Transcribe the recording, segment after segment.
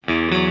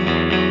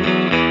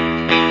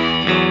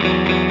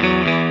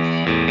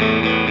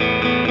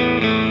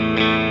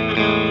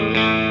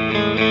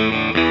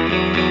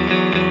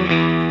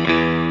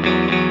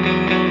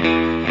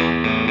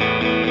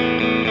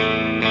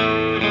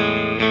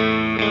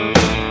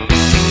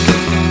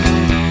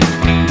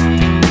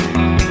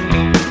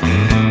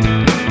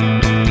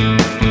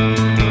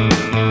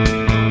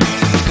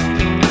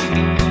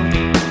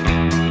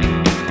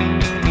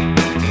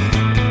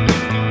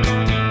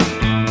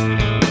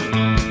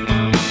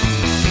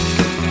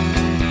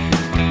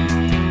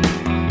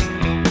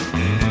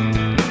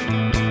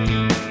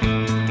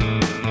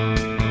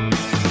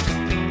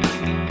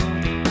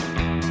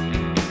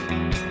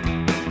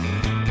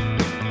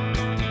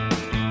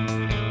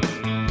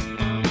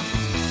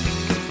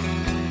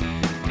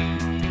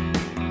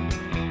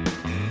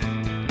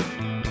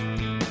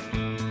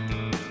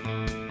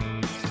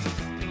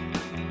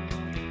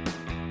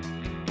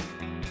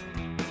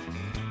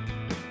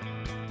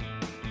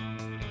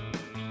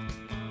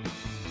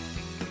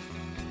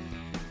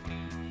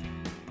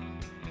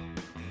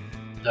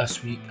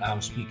This week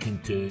I'm speaking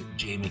to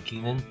Jamie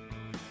Keenan.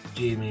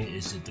 Jamie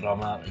is the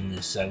drummer and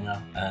the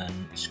singer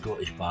in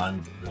Scottish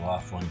band The La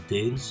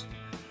Fontaines.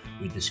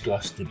 We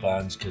discussed the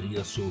band's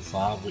career so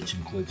far, which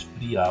includes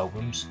 3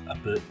 albums, a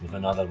book with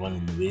another one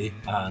in the way,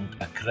 and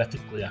a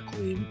critically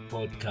acclaimed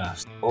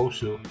podcast.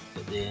 Also,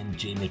 at the end,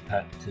 Jamie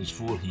picked his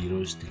 4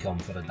 heroes to come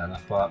for a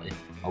dinner party.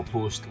 I'll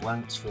post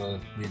links for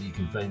where you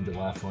can find the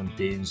La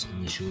Fontaines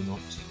in the show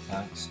notes.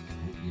 Thanks,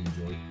 hope you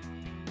enjoy.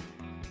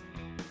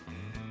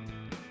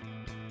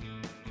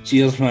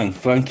 Cheers, man.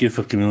 Thank you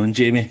for coming on,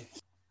 Jamie.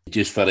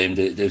 Just for him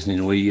that doesn't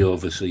know you,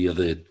 obviously you're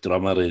the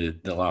drummer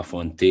of the La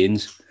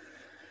Fontaines.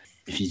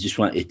 If you just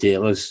want to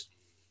tell us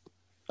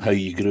how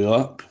you grew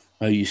up,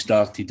 how you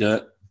started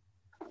it,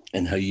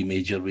 and how you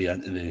made your way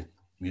into the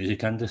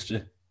music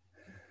industry.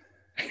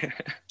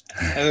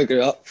 How I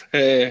grew up.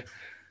 I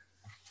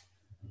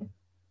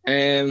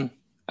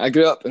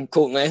grew up in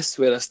Coltness,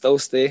 where I still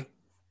stay.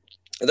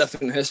 A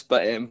different house,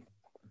 but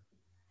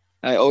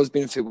I always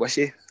been from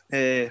Wishy.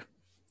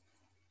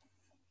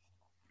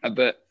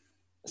 I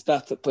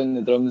started playing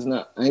the drums and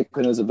that, I think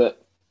when I was about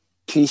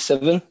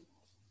P7.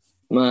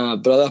 My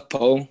brother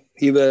Paul,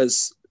 he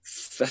was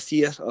 5th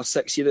year or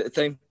 6th year at the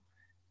time,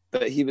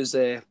 but he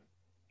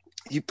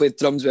played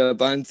drums with a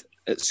band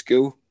at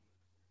school,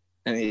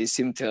 and he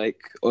seemed to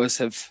always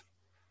have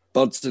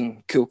birds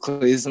and cool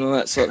clothes and all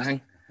that sort of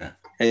thing.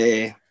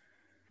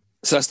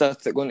 So I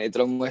started going to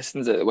drum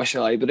lessons at the Wishy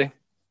Library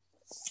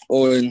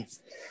on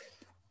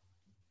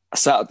a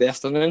Saturday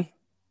afternoon,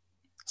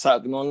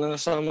 Saturday morning or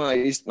something.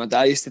 My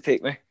dad used to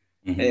take me,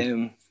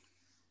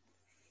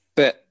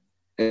 but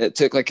it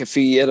took a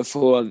few years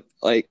before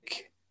they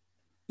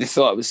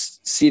thought it was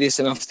serious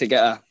enough to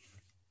get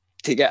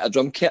a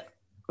drum kit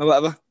or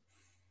whatever,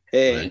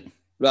 Right.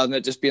 rather than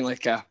it just being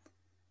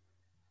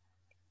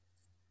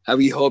a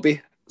wee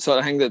hobby sort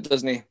of thing that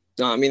doesn't, you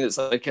know what I mean? It's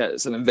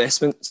it's an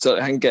investment sort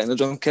of thing, getting a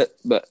drum kit.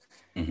 But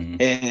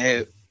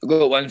I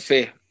got one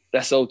for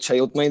this old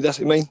childminder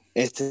of mine,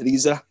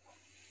 Teresa.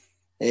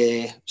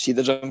 She had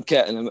a drum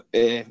kit, and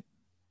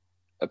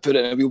I put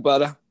it in a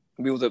wheelbarrow,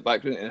 wheeled it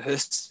back into the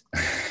house,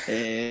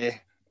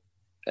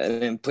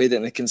 and then played it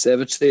in the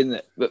conservatory.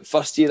 But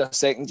first year or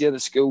second year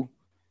of school,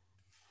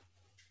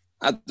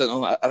 I don't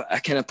know, I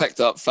kind of picked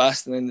it up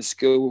fast, and then the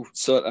school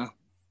sort of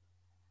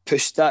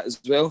pushed that as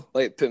well,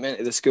 put me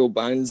into the school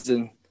bands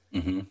and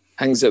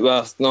things that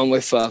were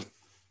normally for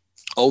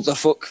older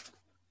folk.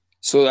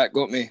 So that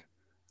got me,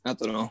 I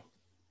don't know,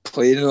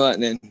 playing and all that.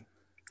 And then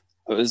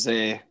it was,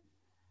 I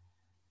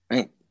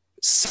think,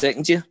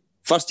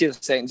 first year or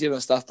second year when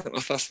I started my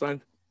first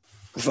band.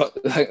 I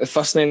think the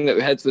first name that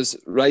we had was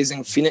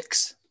Rising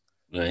Phoenix.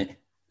 Right.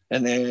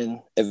 And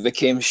then it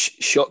became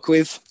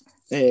Shockwave.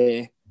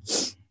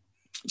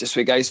 Just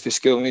with guys for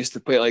school, we used to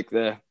play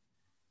the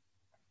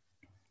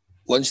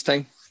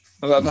lunchtime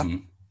or whatever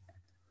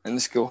in the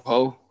school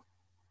hall.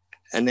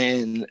 And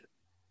then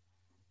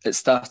it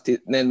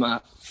started, and then my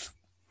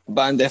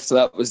band after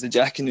that was the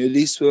Jack and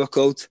Uries, we were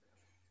called.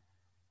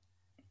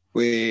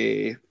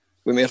 With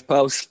my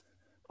pals.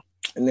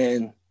 And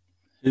then...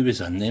 Who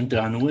was in them? Do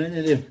I know any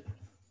of them?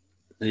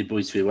 The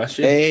boys for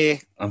Wishy?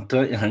 I'm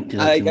trying to think.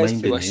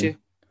 Guys for Wishy.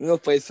 We all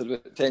played for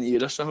about 10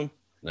 years or something.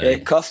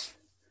 Right. Cuff.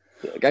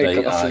 A guy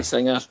Right, Cuff, the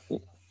singer.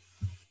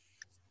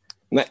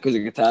 Mick was a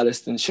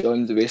guitarist and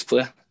Sean the bass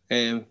player.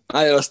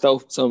 They're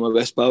still some of my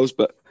best pals,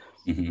 but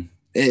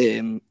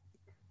I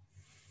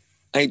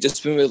think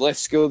just when we left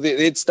school,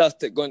 they'd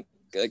started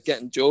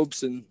getting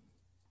jobs, and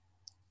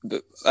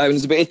but I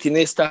was about 18,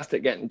 they started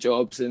getting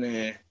jobs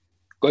and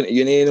going to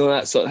uni and all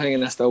that sort of thing,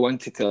 and I still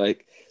wanted to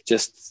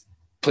just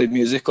play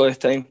music all the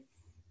time.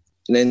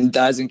 And then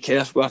Daz and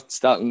Kerr were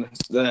starting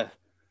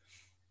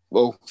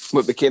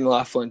what became the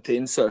La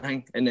Fontaine sort of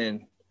thing, and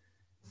then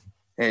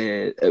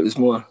it was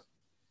more,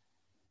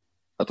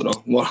 I don't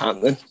know, more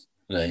happening.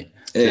 Right.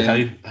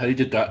 So how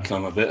did that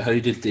come about? How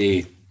did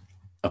they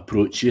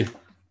approach you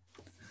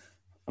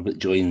about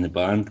joining the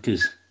band?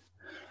 Because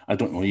I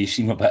don't know, you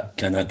seem a bit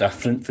kind of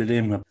different for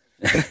them.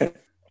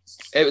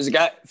 It was a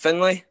guy,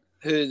 Finlay,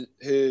 who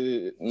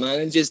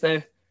manages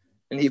now,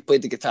 and he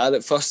played the guitar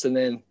at first, and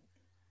then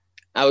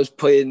I was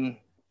playing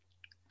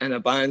in a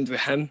band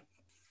with him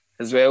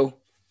as well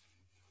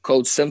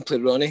called Simply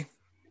Ronnie,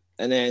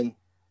 and then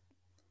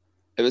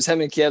it was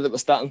him and Kerr that were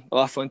starting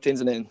La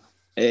Fontaines, and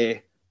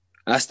then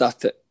I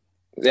started.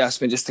 They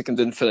asked me just to come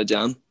down for a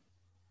jam.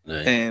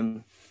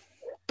 Right.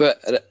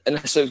 But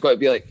initially it was going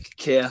to be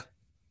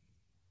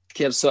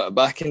Kerr's sort of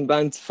backing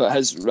band, for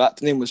his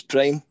rap name was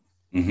Prime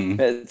at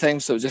the time,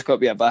 so it just got to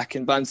be a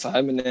backing band for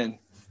him, and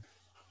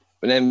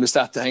then we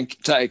started to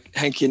try to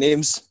hinky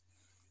names,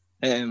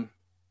 and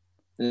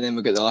then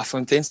we got the La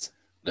Fontaines.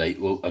 Right.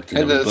 Well,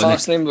 the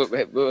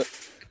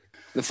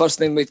first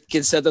name we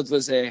considered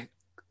was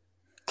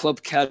Club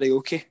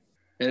Karaoke,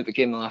 and it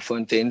became the La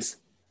Fontaines.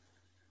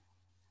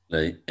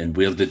 Right. And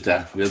where did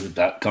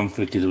that come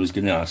from? Because I was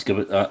going to ask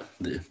about that.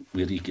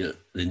 Where you get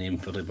the name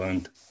for the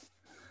band?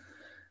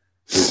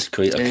 It's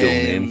quite a cool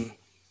name.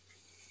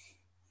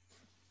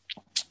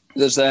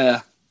 There's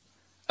a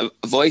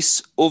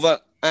voice over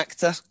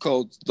actor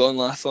called Don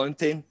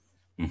LaFontaine.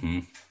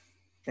 He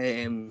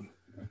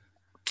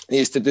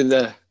used to do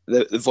the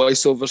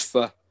voiceovers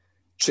for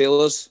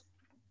trailers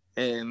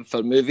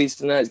for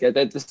movies and that. He's got a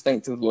dead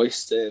distinctive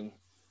voice.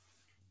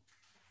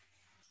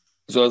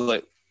 So I was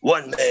like,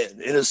 one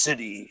man in a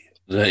city.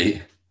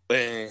 Right.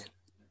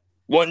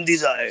 One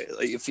desire.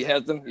 Like, if you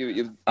heard them,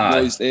 you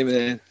know his name.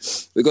 And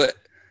we got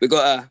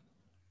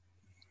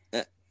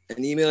an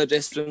email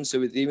address for him, so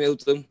we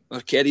emailed them, or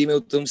Kerry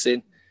emailed them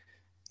saying,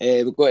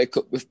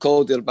 we've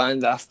called your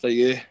band after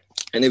you.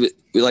 And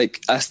we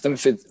like asked him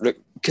if he'd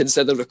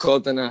consider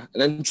recording an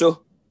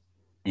intro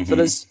for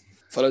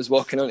us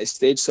walking on the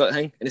stage, sort of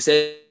thing. And he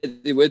said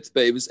he would,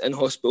 but he was in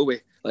hospital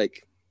with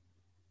like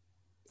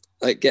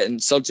getting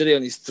surgery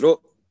on his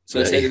throat. So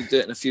he said he'd do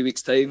it in a few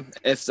weeks' time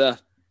after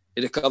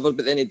he recovered,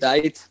 but then he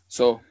died.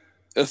 So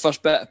our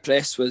first bit of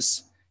press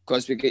was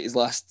because we get his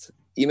last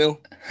email.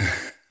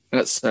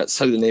 That's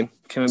how the name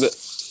came about.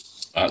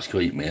 That's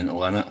quite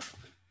mental, isn't it?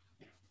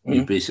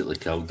 You basically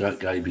killed that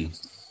guy by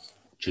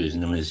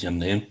choosing him as your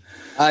name.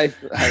 I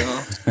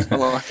know. I'm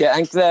lucky.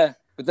 I think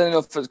we didn't know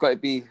if it was going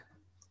to be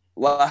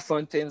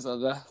LaFontaines or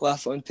the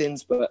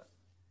LaFontaines, but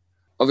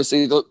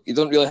obviously you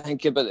don't really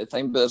think about it at the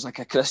time, but there's like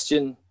a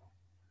Christian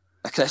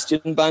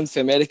band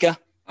for America.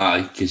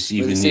 Aye, because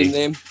even the same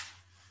name.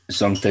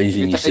 Sometimes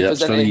when you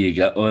search for it, you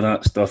get all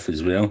that stuff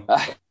as well.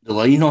 Aye. The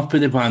line-up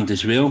of the band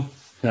as well.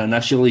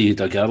 Initially you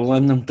had a girl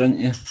in them, didn't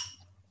you?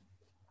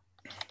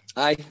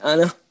 Aye,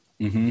 Anna.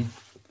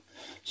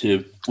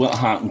 So what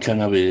happened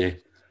kind of with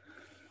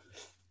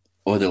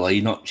all the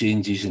line-up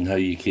changes and how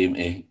you came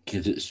to,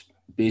 because it's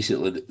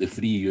basically the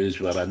three yous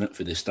were in it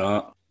for the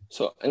start.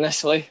 So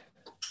initially,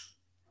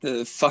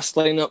 the first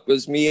line-up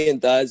was me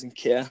and Daz and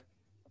Kia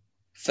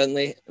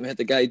Finlay, and we had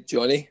the guy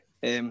Johnny,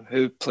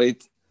 who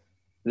played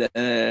the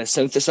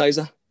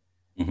synthesizer.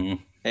 But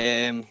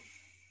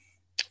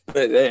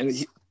then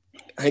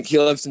I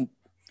think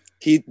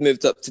he'd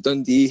moved up to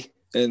Dundee,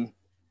 and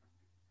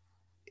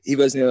he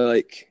wasn't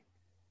like,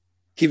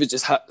 he was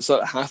just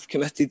sort of half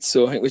committed,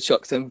 so I think we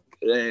chucked him.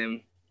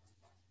 And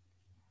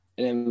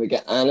then we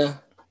get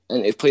Anna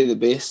and to play the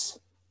bass,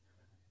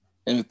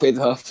 and we played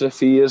with her for a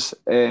few years.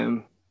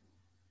 I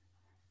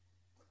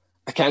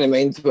can't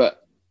mind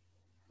what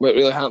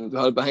really happened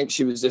with her, but I think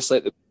she was just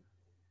like the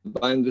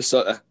band was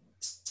sort of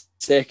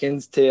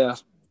second to her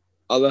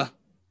other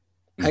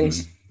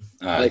things.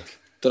 Like,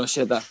 don't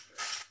know,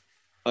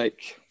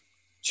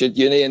 she had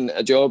uni and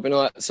a job and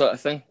all that sort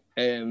of thing.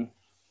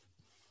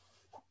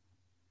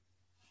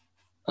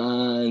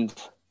 And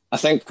I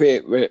think we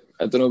I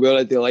don't know, we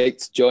already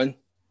liked John.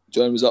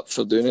 John was up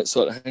for doing it,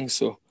 sort of thing.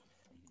 So,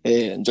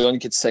 and John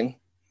could sing.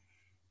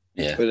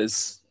 Yeah.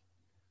 Whereas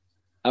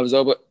I was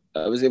able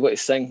to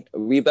sing a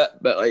wee bit,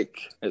 but like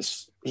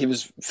he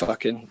was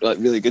fucking like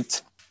really good.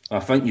 I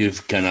think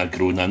you've kind of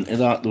grown into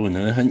that though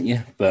now, haven't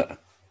you? But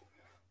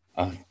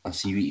I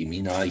see what you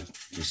mean.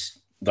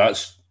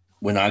 That's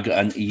when I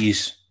got into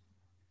Ease,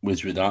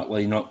 was with that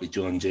lineup with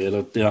John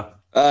Gerard there.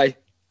 Aye.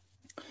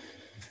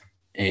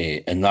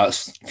 And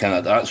that's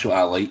what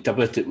I liked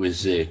about it,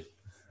 was the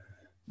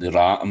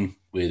rapping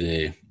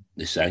with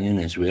the singing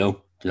as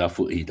well. Because I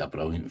thought he had a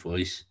brilliant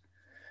voice.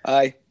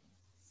 Aye.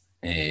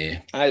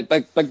 Aye,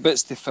 big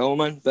bits to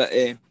film in, but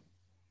I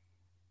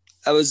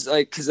was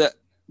like, because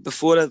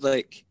before I'd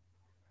like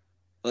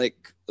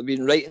I've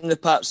been writing the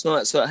parts and all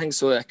that sort of thing,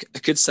 so I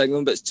could sing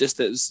them, but it's just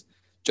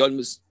John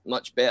was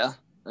much better,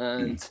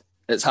 and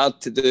it's hard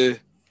to do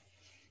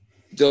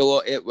a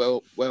lot of it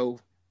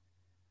while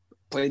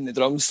playing the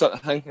drums sort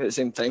of thing at the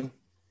same time.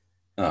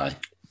 Aye.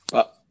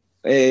 But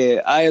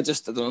I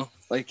don't know,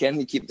 like, and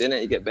you keep doing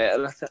it, you get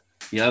better at it.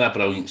 You're a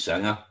brilliant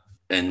singer.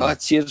 And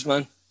cheers,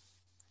 man.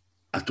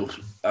 I don't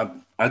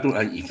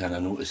think you kind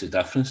of notice the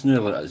difference now,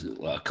 like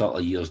a couple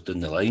of years down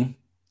the line.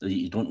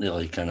 You don't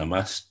really kind of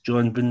miss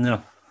John being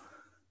there.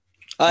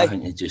 Aye. I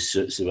think it just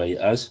suits the way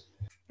it is.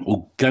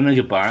 We'll kind of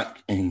go back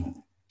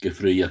and go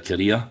through your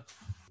career.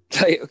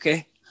 Right,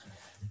 okay.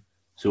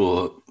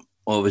 So,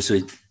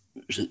 obviously,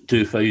 was it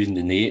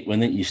 2008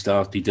 when you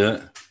started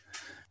it?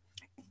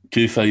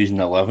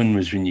 2011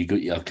 was when you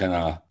got your kind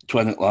of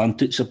Twin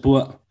Atlantic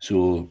support.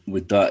 So,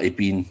 would that have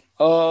been...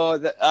 Oh,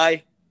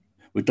 aye.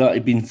 Would that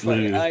have been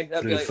through like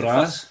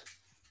Fraz?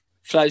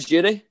 Fraz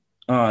Jury?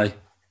 Aye.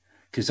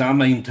 Because I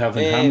mind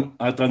having him.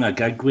 I done a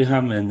gig with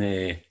him, and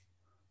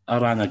I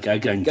ran a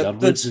gig in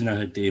Girdwoods, and I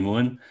had him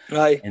on.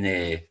 Right. And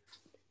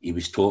he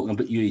was talking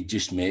about you. He'd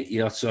just met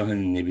you or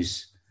something,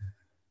 and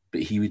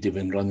but he would have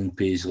been running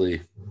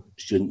Paisley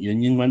Student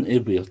Union, wouldn't he,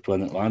 with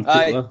Twin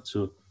Atlantic there?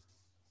 So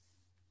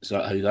is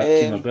that how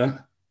that came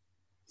about?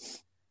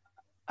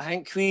 I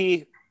think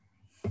we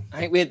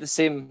had the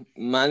same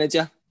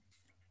manager.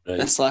 Right.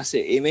 This lassie,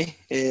 Amy.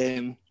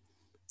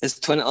 It's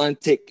Twin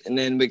Atlantic, and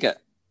then we get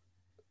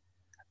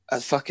a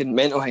fucking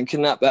mental think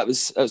in that, but that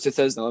was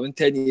 2011,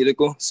 10 years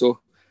ago. So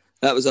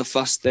that was our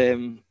first,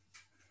 I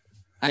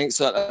think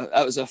so,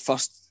 that was our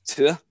first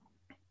tour.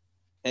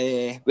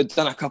 We'd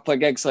done a couple of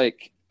gigs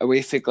like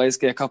away for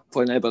Glasgow, a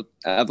couple in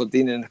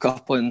Aberdeen and a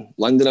couple in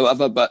London or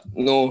whatever, but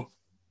no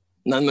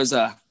none was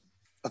a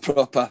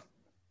proper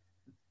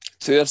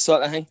tour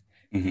sort of thing.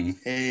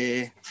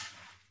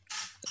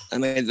 I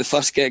mean, the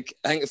first gig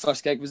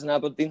was in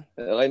Aberdeen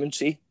at the Lemon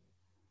Tree.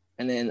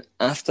 And then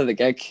after the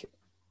gig,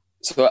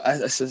 so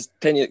this is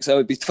 10 years, so I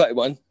would be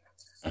 21.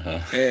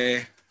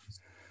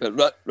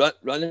 But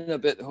running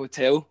about the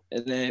hotel,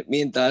 and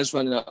me and Daz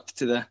running up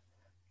to the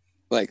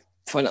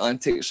Twin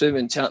Atlantic's room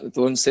and chatting the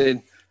door and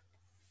saying,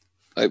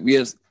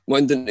 we're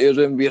wandering to your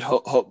room, we're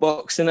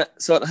hotboxing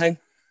it, sort of thing.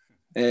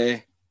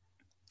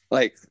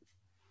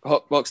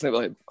 Hotboxing it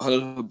with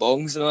 100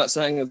 bongs and all that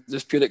sort of thing. I'm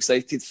just pure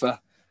excited for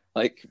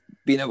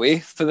being away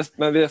for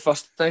maybe the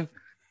first time.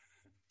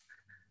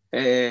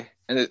 And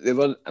they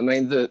weren't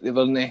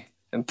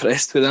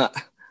impressed with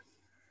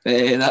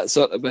that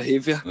sort of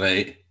behaviour.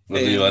 Right. Were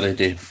you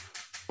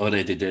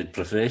already dead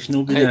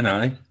professional being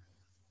aye?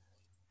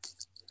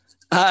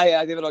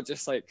 Aye, they were all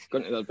just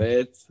going to their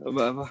bed or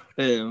whatever.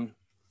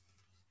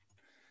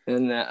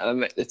 And I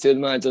met the tour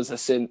managers. I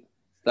said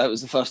that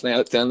was the first night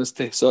out to us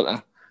to sort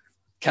of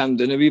calm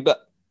down a wee bit.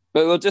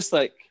 But we were just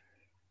I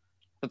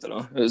don't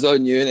know, it was all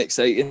new and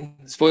exciting.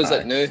 I suppose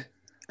now,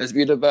 as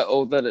we're a bit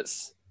older, it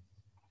is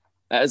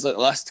the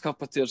last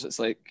couple of tours, it's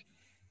you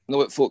know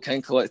what folk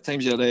think, a lot of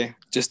times you're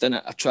just in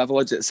a travel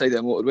lodge at the side of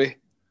the motorway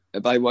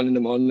by 1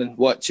 a.m.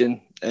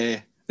 watching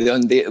the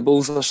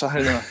Undateables or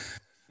something.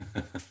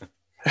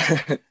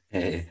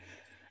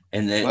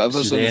 And then,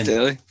 whatever's on the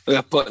telly, with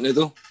a pot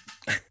noodle.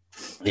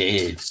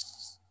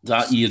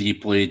 That year you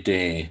played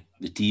the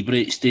tea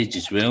break stage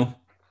as well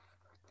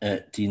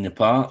at Tea in the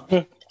Park.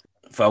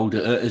 Filled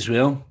it out as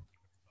well.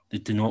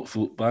 Did they not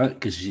vote back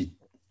because you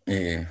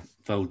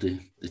filled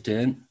the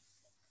tent?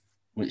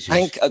 Which is...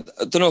 I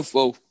don't know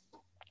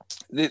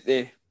if,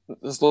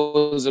 there's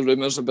loads of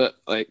rumours about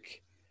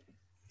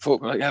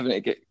folk were having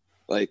to get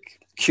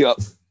queue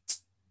up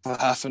for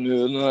half an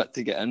hour and all that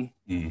to get in.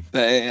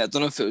 But I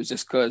don't know if it was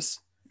just because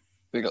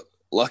we got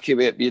lucky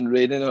with it being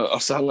raining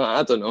or something like that.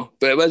 I don't know.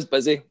 But it was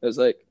busy. It was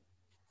a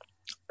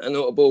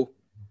notable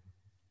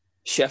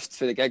shift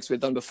for the gigs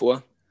we'd done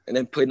before, and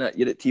then playing that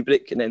year at Tea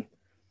Break, and then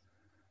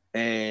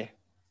there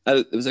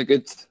was a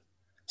good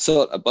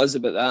sort of buzz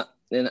about that.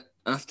 And then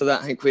after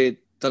that, I think we'd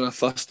done our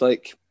first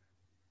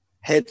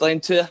headline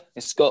tour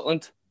in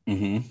Scotland.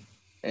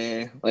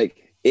 8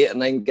 or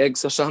 9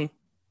 gigs or something.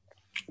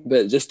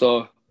 But just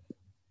all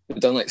we'd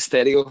done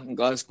Stereo in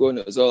Glasgow, and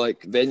it was all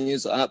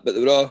venues like that. But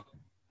they were all,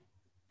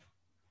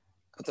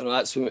 I don't know,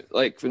 that's when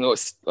we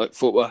noticed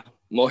folk were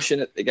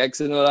moshing at the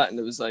gigs and all that, and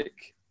it was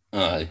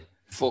aye,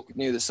 folk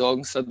knew the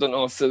songs. I don't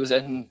know if there was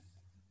anything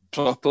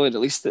properly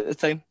released at the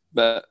time,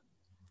 but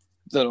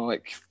I don't know,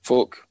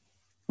 folk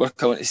were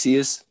coming to see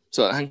us,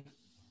 sort of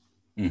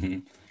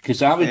thing.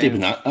 Because I would have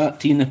been at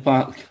Tea in the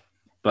Park,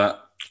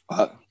 but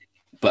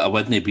I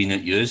wouldn't have been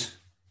at yours.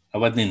 I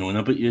wouldn't have known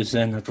about yours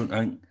then, I don't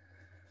think.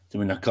 I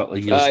mean, a couple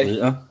of years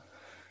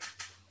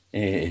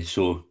later.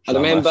 So I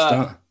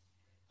remember,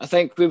 I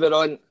think we were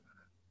on,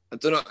 I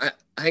don't know,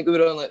 I think we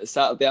were on the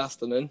Saturday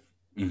afternoon.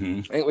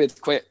 I think we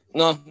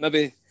had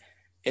maybe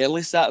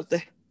early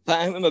Saturday.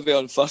 I think we maybe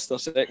on first or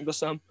second or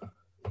something.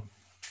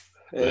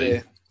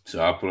 Right.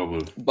 So I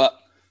probably... But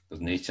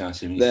there's no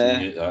chance of me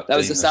seeing you that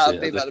was a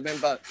Saturday, but I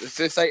remember the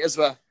Foo Fighters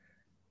were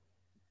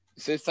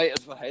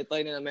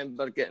headlining. I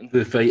remember getting...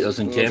 Foo Fighters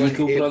and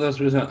Chemical Brothers,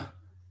 was it?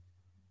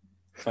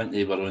 I think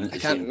they were on at the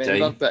same time. I can't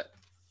remember, but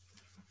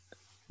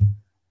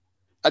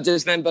I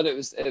just remember it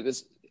was.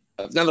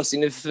 I've never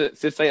seen the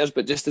Foo Fighters,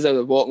 but just as I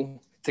was walking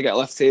to get a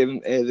lift to them,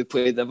 they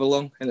played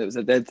Everlong, and it was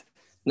a dead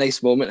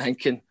nice moment,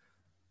 thinking,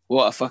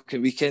 what a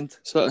fucking weekend,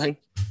 sort of thing.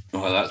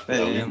 Oh, that's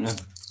brilliant, man.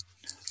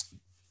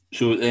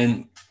 So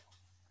then,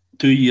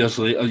 2 years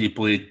later, you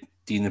played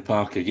Tea in the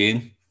Park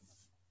again.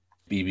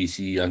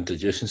 BBC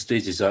introduction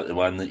stage, is that the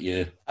one that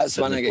you... That's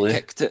when I get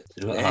kicked at.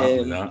 What happened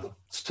with that?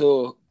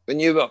 So, when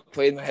you were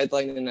playing my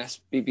headline in this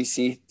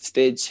BBC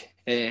stage,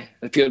 the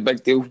pure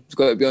big deal was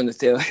got to be on the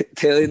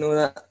telly and all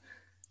that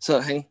sort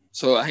of thing.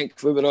 So I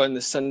think we were on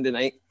the Sunday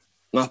night.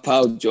 My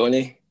pal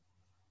Johnny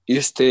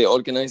used to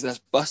organise this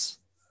bus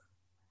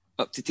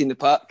up to Tea in the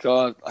Park,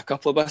 or a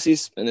couple of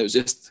buses, and it was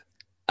just...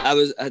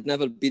 I'd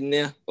never been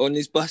there on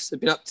these buses. I'd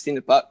been up to Tea in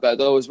the Park, but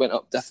I'd always went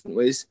up different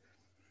ways.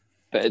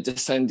 But it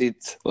just sounded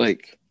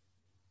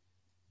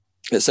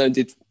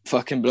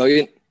fucking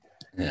brilliant.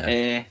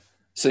 Yeah.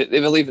 So they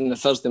were leaving the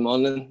Thursday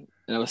morning,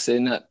 and I was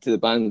saying that to the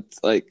band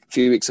a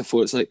few weeks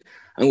before. It's I'm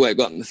going to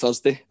go up on the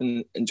Thursday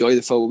and enjoy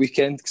the full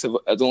weekend, because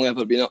I'd only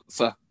ever been up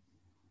for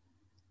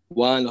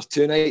 1 or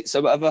 2 nights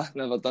or whatever.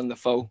 Never done the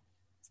full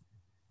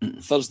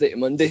Thursday to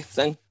Monday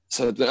thing.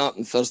 So I'd went up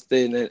on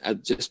Thursday, and then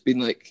I'd just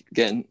been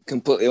getting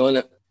completely on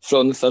it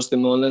from the Thursday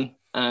morning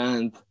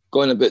and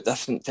going about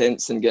different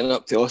tents and getting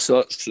up to all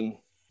sorts. And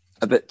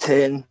about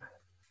 10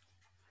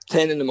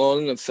 in the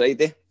morning on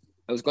Friday,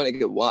 I was going to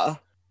get water.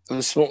 I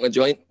was smoking a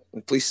joint.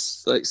 The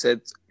police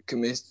said,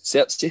 "Can we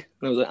search you?"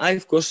 And I was like, "Aye,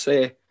 of course."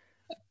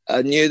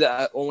 I knew that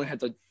I only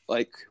had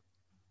I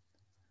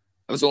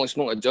was only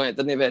smoking a joint. I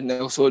didn't have anything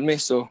else on me,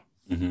 so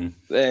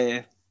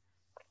the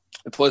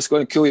police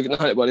going, "Cool, you've got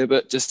nothing to worry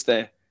about. Just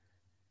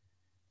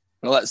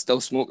well, let's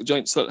still smoke a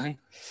joint sort of thing.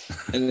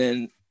 And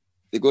then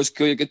he goes,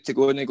 cool, you're good to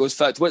go. And he goes,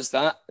 fact, what's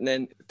that? And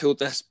then pulled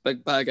this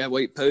big bag of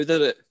white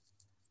powder at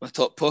my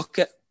top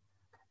pocket.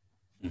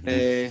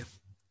 I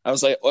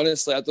was like,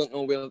 honestly, I don't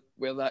know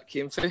where that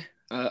came from.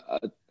 I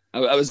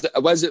was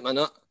at my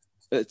nut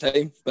at the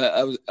time,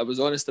 but I was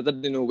honest, I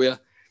didn't know where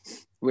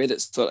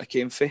it sort of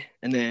came from.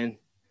 And then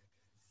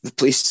the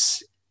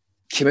police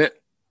came out,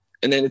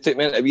 and then they took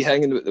me into a wee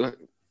hanging. They were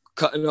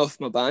cutting off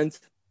my band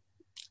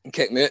and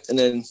kicked me out. And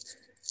then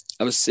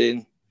I was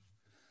thinking,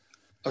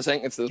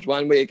 if there's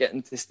one way of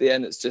getting to stay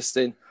in, it's just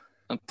saying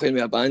I'm playing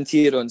with a band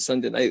here on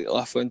Sunday night at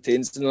La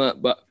Fontaine's and all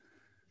that. But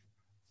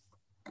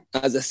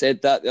as I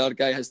said that, the other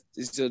guy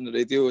he's on the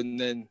radio, and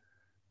then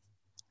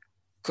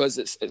because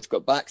it's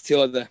got back to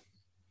all the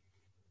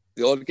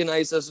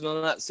organisers and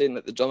all that, saying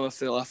that the drummer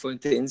for La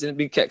Fontaine's had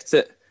been kicked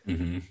out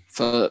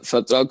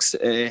for drugs,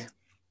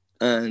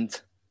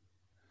 and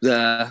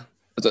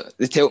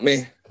they told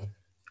me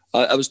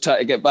I was trying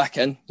to get back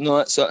in,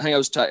 that sort of thing. I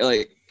was trying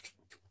to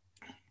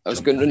I was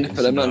going round the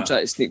perimeter and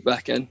trying to sneak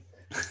back in.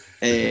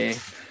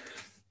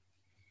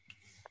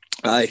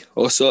 Aye,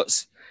 all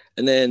sorts.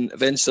 And then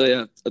eventually,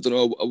 I don't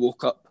know, I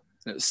woke up,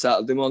 and it was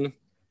Saturday morning,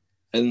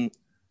 in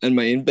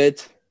my own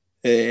bed,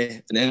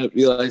 and then I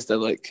realised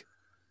I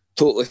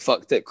totally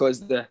fucked it,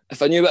 because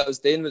if I knew what I was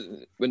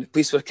doing when the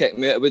police were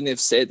kicking me out, I wouldn't have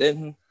said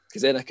anything,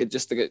 because then I could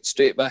just get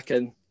straight back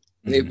in,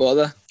 no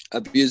bother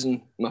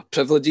abusing my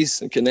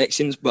privileges and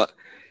connections. But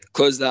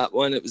because that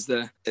one,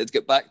 it'd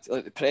get back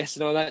to the press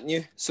and all that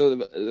new.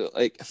 So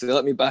if they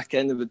let me back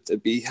in,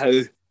 it'd be how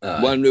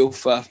one rule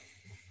for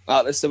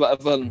artists or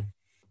whatever, and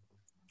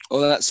all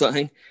that sort of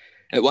thing.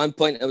 At one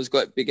point, I was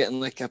going to be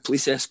getting a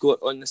police escort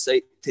on the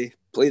site to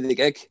play the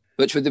gig,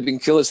 which would have been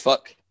cool as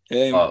fuck.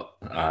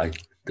 Aye.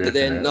 But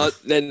then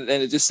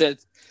it just said,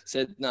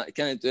 nah, you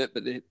can't do it.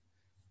 But they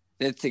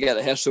had to get a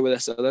rehearsal with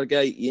this other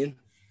guy, Ian,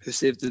 who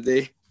saved the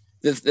day.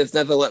 They've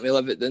never let me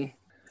live it down.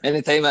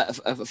 Anytime if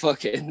I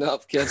fucking end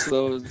up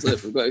careful, I was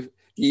like, we've got to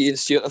Ian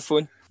Stewart a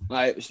phone.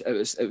 Aye, it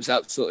was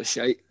absolutely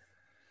shite.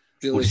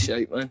 Really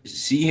shite, man.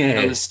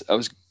 I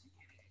was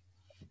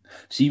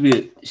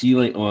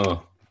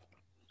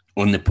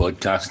on the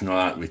podcast and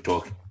all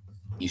that,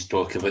 you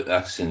talk about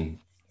this, and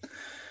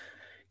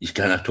you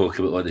kind of talk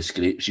about all the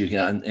scrapes you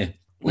get into.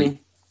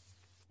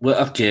 What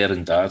are Kerr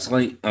and Dad's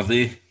like? Are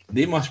they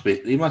must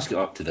get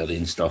up to their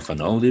own stuff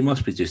and all. They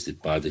must be just as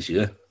bad as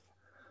you.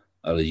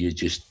 Or are you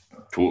just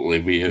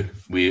totally way out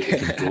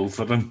of control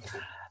for them?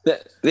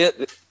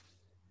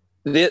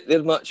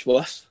 They're much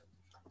worse.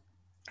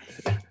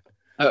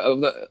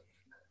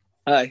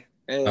 Aye.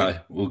 Aye,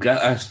 we'll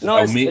get this.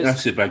 I'll make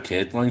this a big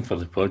headline for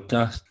the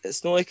podcast.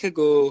 It's not like I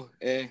go,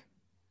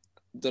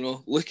 don't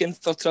know, looking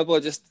for trouble.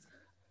 I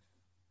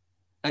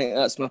think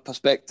that's my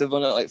perspective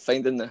on it,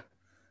 finding the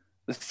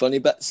funny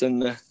bits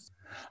and the.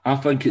 I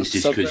think it's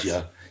just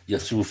because you're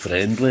so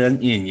friendly,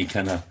 aren't you?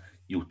 And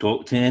you'll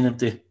talk to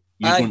anybody.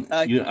 I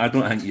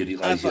don't think you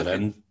realise you're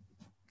in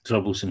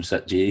troublesome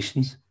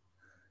situations.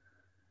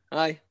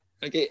 Aye,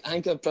 I think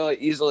I'm probably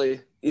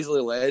easily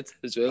led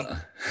as well.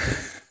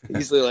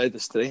 Easily led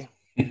astray.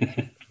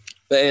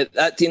 But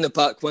that Tea in the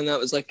Park one, that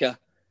was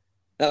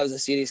a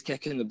serious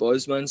kick in the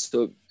balls, man.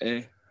 So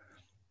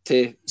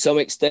to some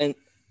extent,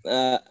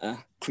 I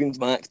cleaned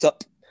my act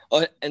up.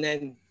 Oh, and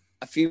then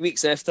a few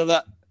weeks after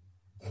that,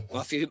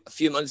 a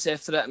few months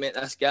after that, I met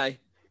this guy.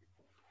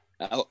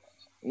 I'll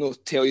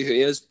not tell you who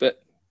he is,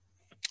 but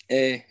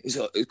he's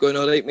going,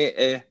 all right,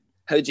 mate.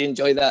 How do you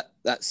enjoy that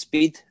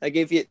speed I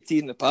gave you at Tea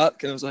in the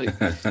Park? And I was like,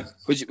 what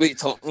are you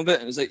talking about?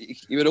 And it was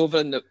like, you were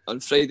over on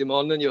Friday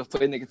morning, you were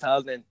playing the guitar,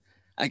 and then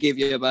I gave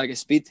you a bag of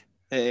speed.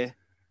 Did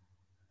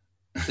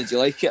you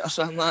like it or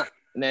something like that?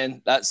 And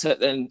then that's it.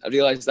 Then I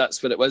realised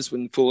that's what it was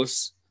when the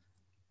police.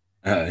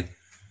 Aye.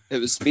 It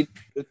was speed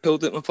that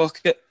pulled out my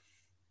pocket.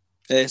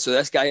 So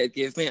this guy had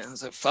gave me it. I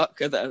was like, fuck,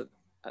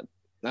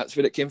 that's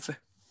where it came from.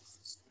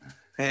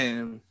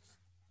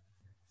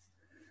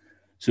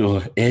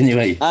 So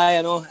anyway,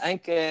 I know. I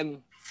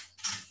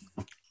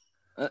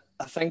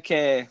think.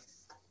 I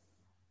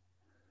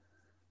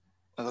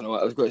don't know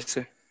what I was going to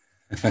say.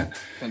 It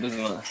doesn't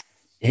matter.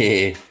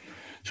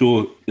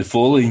 So the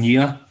following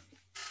year,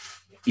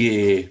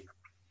 you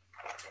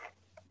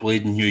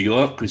played in New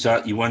York. Was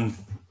that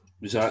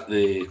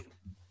the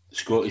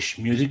Scottish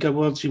Music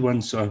Awards? You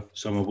won some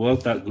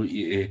award that got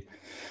you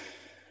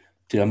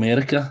to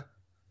America.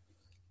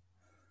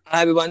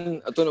 We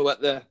won. I don't know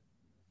what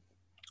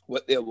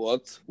the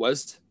award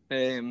was,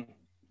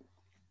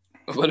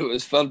 what it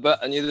was for,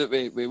 but I knew that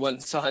we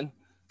won something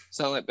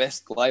like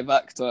best live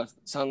act or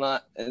something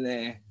like that,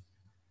 and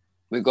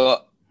we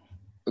got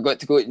to go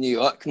to New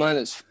York, man.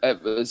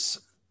 It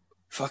was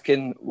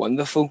fucking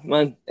wonderful,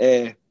 man.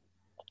 We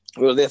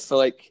were there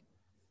for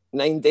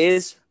 9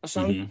 days or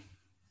something,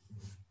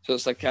 so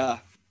it's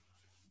a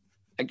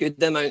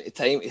good amount of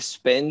time to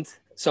spend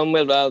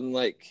somewhere rather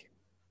than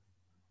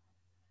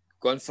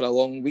going for a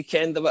long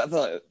weekend or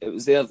whatever. It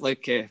was there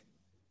get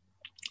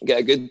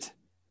a good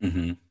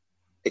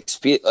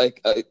experience.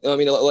 I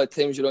mean, a lot of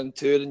times you're on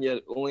tour and you're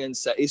only in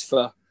cities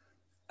for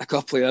a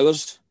couple of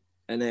hours,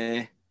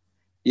 and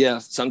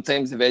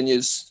sometimes the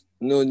venue's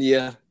no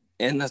near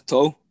end at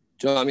all.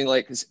 Do you know what I mean?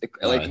 Like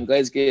in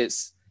Glasgow,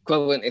 it's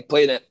equivalent to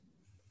playing it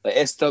like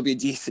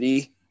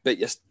SWG3, but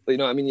you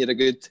know what I mean. You're a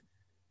good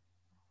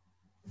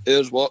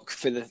hour's walk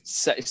for the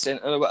city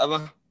centre or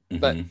whatever. Mm-hmm.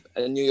 But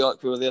in New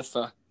York, we were there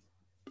for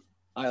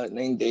like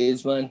 9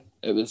 days, man.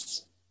 It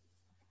was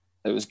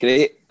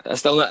great. I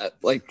still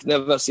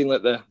never seen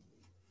like the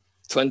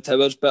Twin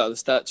Towers bit or the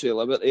Statue of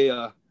Liberty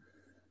or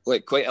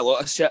like quite a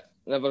lot of shit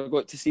never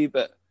got to see,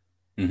 but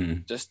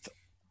just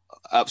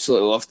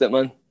absolutely loved it,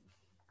 man.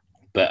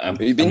 But I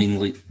mean,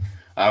 like,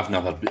 I've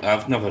never.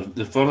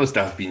 The furthest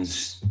I've been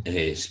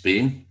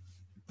Spain.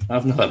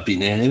 I've never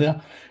been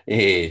anywhere.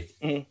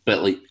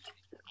 But like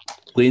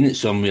playing it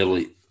somewhere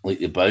like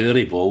the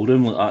Bowery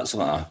Ballroom, like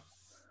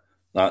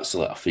that's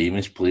like a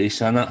famous place,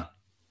 isn't it?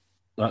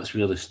 That's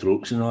where the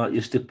Strokes and all that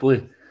used to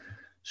play.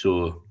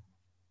 So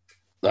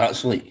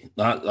that's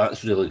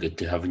really good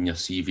to have in your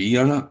CV,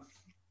 isn't it?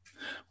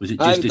 Was it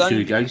just the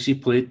 2 gigs you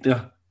played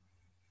there?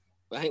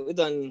 I think we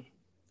done.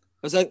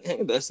 I was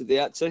thinking about this today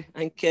actually.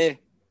 I think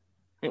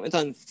we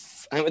done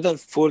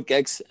 4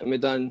 gigs and we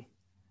done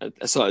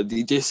a sort of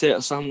DJ set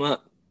or something like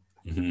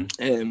that.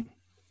 Mm-hmm.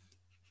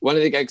 One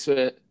of the gigs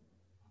it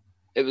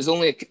was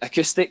only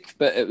acoustic,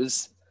 but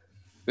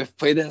we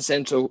played in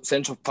Central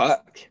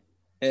Park,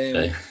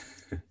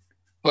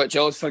 which I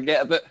always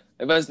forget about.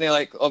 It wasn't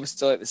like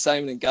obviously like the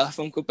Simon and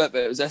Garfunkel bit,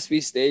 but it was this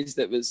wee stage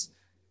that was.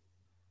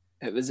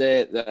 It was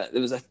there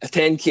was a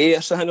 10k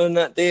or something on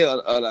that day,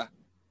 or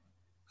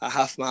a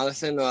half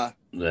marathon, or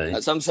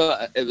some sort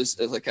of, it was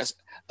like a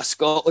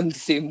Scotland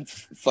themed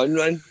fun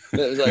run. But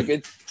it was like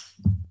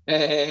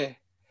a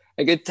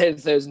good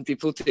 10,000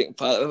 people taking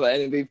part of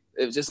it, and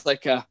it was just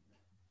like a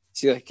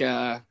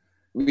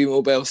wee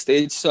mobile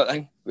stage sort of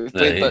thing we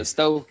played. But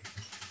still,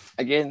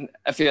 again,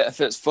 if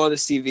it's for the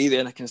CV,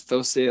 then I can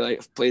still say like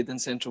I've played in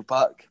Central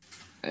Park.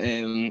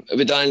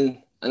 We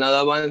done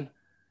another one,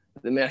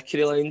 the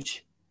Mercury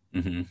Lounge,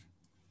 in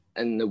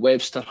the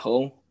Webster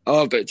Hall.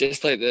 Oh, but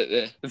just like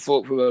the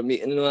folk we were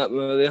meeting and all that when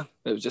we were there,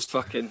 it was just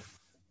fucking.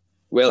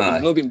 Well,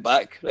 we've not been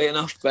back right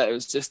enough, but it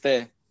was just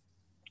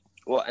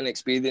what an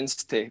experience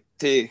to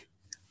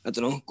I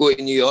don't know, go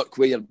to New York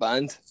with your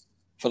band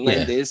for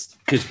 9 days.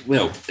 Because,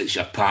 well, it's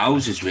your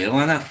pals as well,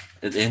 isn't it?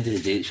 At the end of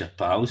the day, it's your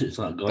pals. It's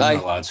like going on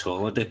a lad's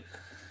holiday.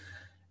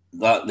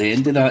 At the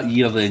end of that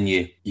year, then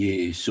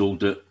you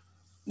sold out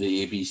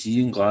the ABC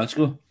in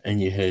Glasgow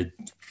and you had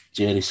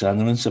Jerry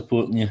Cinnamon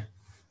supporting you.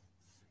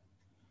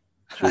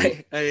 So,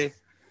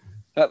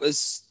 that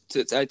was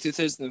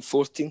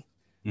 2014.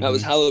 That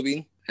was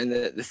Halloween, and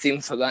the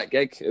theme for that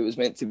gig, it was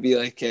meant to be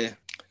like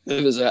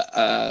there was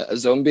a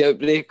zombie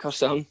outbreak or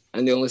something,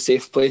 and the only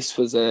safe place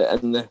was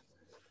in the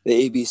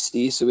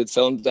ABC. So we'd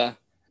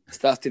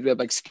started with a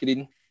big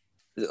screen,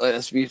 like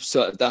this wee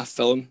sort of daft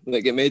film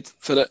that get made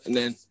for it, and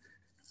then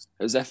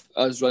as if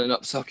I was running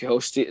up Sauchiehall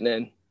Hall Street and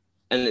then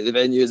into the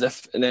venue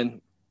and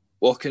then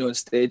walking on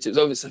stage. It was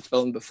obviously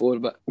filmed before,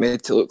 but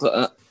made to look like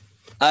that.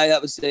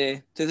 That was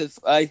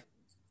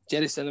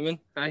Jerry Cinnamon.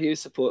 He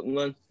was supporting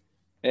one.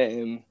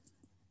 I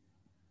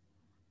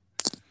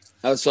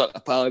was sort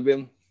of pal with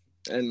him,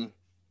 and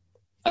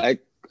I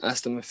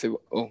asked him if he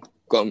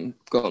got him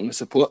the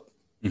support.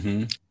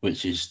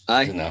 Which is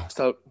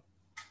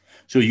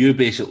So you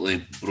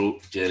basically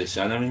broke Jerry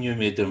Cinnamon. You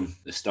made him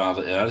the star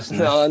that he is.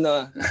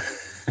 No.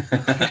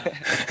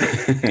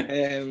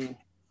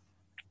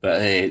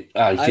 But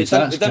we've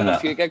done a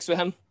few gigs with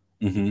him.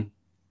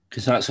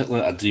 Because that's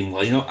like a dream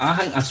lineup. I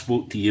think I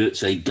spoke to you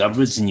outside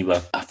Goodwood's and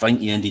I think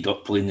you ended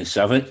up playing the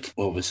Civic,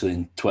 obviously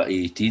in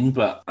 2018,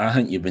 but I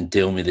think you've been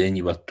telling me then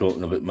you were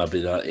talking about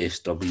maybe that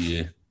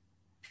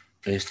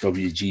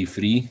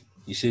SWG3.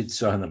 You said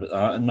something about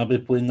that and maybe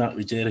playing that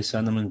with Jerry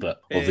Cinnamon,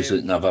 but obviously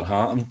it never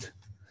happened.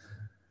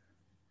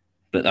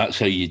 But that's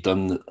how you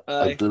done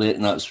it,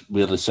 and that's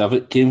where the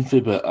Civic came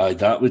from. But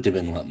that would have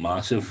been like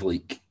massive,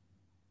 like,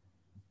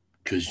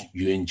 because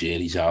you and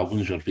Jerry's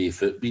albums were both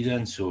footbeat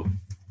then, so.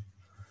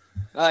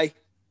 I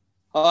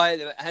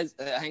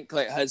think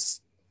like his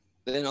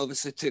then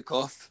obviously took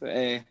off,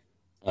 and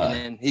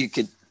then he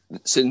could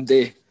soon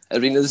do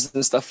arenas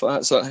and stuff like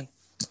that sort of thing.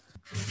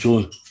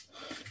 So,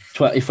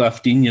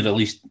 2015, you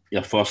released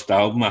your first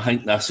album. I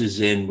think this is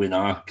then when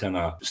I kind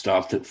of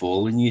started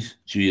following you.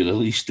 So you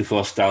released the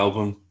first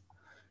album,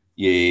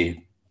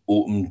 you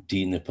opened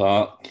D in the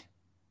Park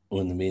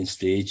on the main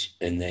stage,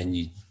 and then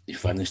you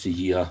finished the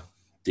year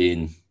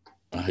doing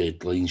a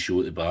headline show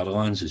at the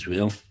Barrowlands as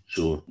well.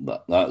 So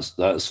that's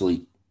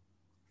like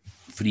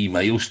 3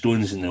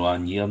 milestones in the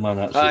 1 year, man.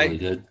 That's really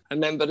good. I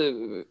remember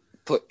doing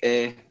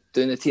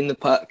the D in the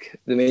Park,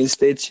 the main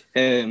stage,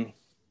 and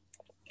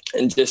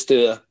just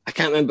I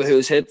can't remember who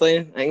was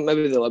headlining. I think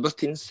maybe the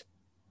Libertines,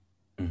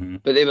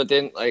 but they were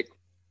doing like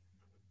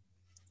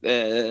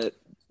the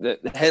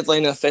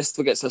headliner of the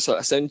festival gets a sort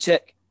of sound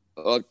check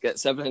or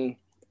gets everything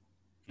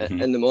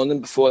in the morning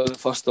before the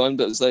first one.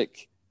 But it was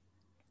like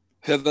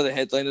whoever the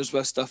headliners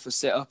were, stuff was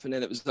set up, and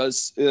then it was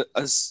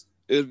us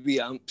our wee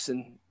amps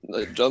and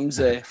like drums,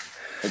 and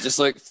just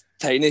like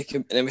tiny,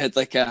 and then we had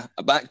like a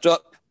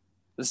backdrop,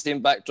 the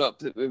same backdrop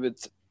that we would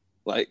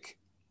like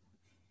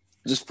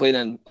just playing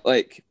in,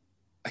 like,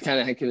 I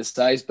can't think of the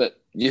size, but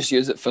you just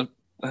use it for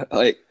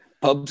like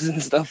pubs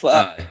and stuff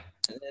like that.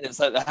 And then it's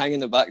like they're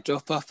hanging the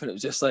backdrop up, and it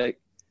was just like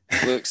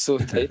looks so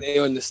tiny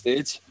on the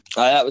stage.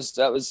 That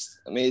was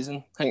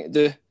amazing thing to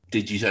do.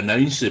 Did you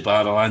announce the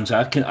Barrowlands?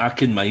 I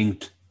can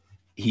mind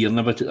hearing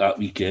about it that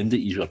weekend that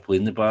you were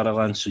playing the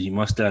Barrowlands, so you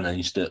must have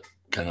announced it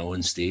kind of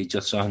on stage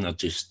or something, or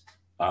just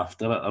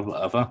after it or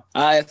whatever.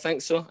 I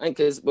think so. I think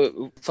because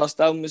the first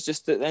album was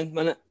just at the end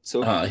minute,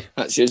 so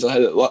that's usually how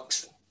it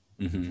works.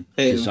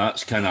 Because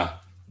that's kind of,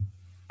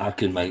 I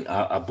can mind,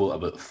 I bought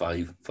about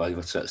five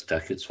or six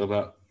tickets for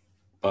that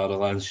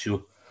Barrowlands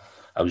show.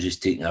 I was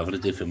just taking every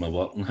day for my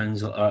work and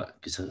things like that,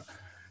 because I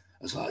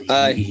was like, you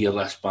need to hear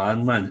this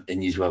band, man,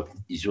 and you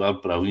were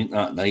brilliant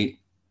that night.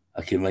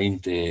 I can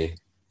mind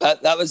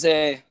that was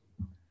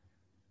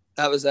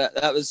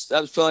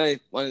probably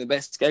one of the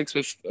best gigs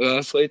we've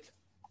ever played.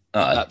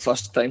 That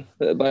first time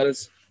at the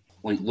Barrows.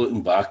 Like,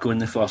 looking back on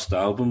the first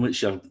album,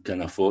 what's your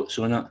kind of thoughts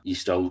on it? You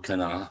still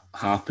kind of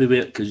happy with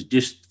it? Because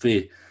just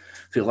for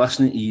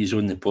listening to you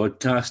on the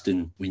podcast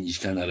and when you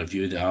kind of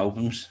review the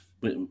albums,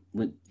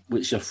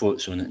 what's your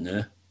thoughts on it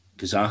now?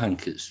 Because I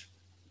think it's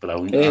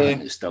brilliant. I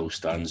think it still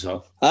stands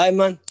up. Aye,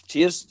 man.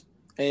 Cheers.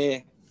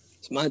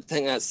 It's mad. I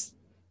think that's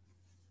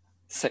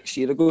 6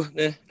 years ago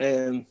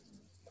now.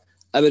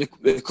 I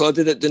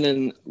recorded it down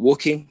in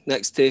Woking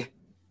next to.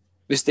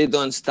 We stayed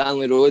on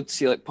Stanley Road,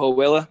 see like Paul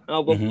Weller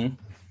album.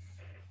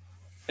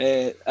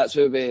 That's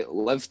where we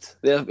lived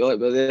there. We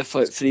were there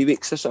for like 3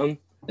 weeks or something.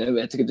 And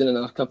we had to go down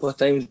another couple of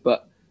times,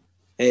 but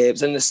it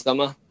was in the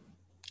summer.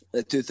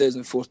 The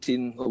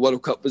 2014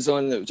 World Cup was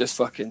on. And it was just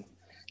fucking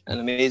an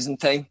amazing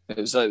time. It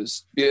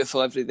was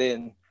beautiful every day,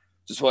 and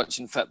just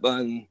watching football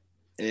and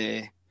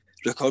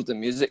recording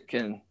music,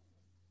 and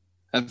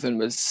everything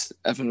was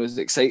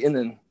exciting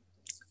and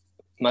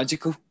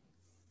magical.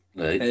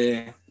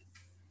 Right.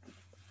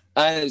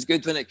 And it was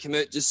good when it came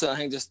out, just sort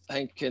of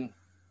thinking,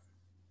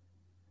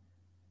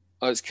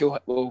 oh, it's cool.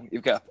 Well,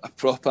 you've got a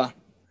proper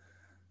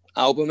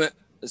album out.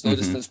 It's not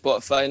just on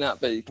Spotify and that,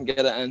 but you can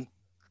get it in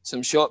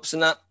some shops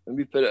and that, and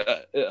we put it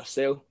at our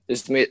sale.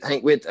 Just to make, I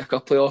think we had a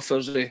couple of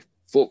offers of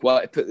folk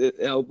wanted to put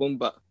the album,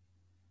 but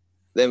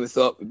then we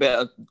thought we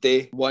better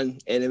day one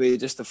anyway,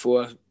 just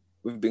before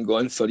we've been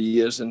going for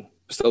years and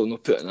still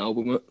not put an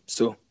album out.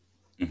 So,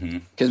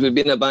 because we've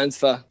been in a band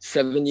for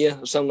 7 years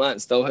or something like that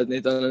and still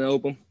hadn't done an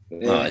album.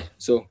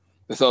 So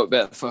we thought we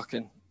better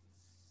fucking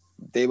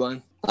day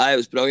one. It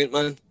was brilliant,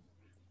 man.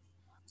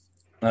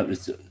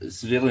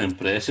 It's really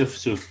impressive.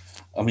 So,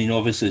 I mean,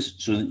 obviously,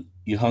 so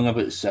you hung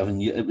about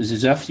 7 years. It was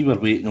as if you were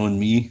waiting on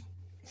me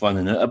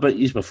finding out about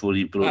you before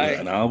you brought out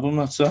an album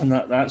or something.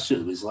 That's what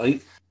it was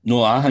like.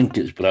 No, I think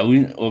it's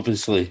brilliant.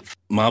 Obviously,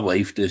 my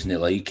wife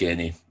doesn't like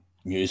any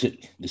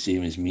music the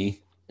same as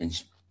me, and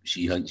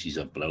she thinks she's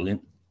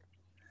brilliant.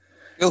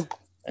 Cool.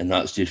 And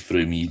that's just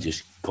through me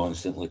just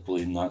constantly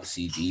playing that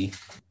CD.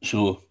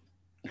 So,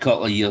 a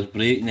couple of years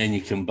break, and then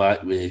you come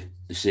back with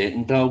the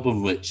second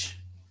album, which,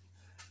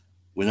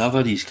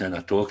 whenever he's kind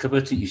of talk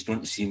about it, you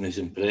don't seem as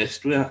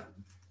impressed with it.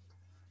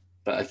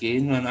 But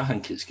again, man, I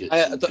think it's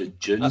got some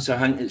good tunes. I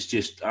think it's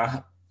just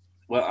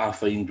what I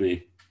find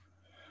with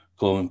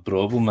Common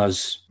Problem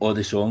is all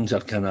the songs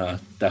are kind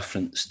of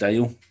different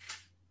style.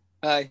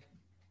 Aye.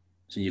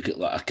 So you get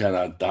like a kind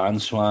of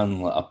dance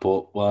one, like a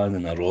pop one,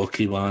 and a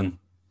rocky one.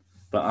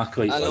 But I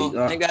quite like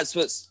that. I think that's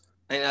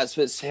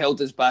what's held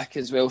us back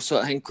as well. So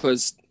I think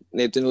because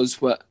nobody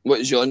knows what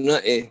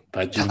genre to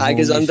tag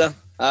us under.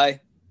 Aye.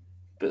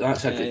 But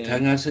that's a good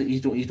thing, is it? You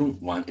don't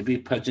want to be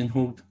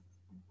pigeonholed.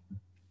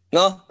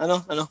 No, I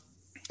know.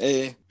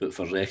 But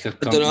for record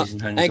companies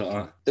and things like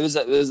that. There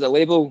was a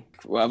label,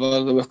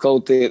 whatever they were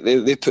called,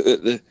 they put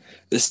out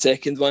the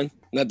second one.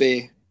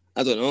 Maybe,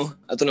 I don't know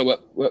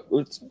what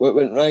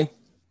went wrong.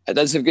 It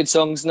does have good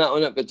songs and that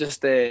on it, but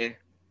just, I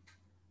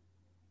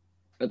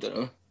don't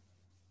know.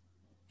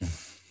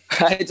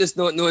 I just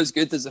not know as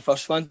good as the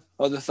first one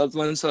or the third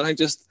one, so I think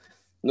just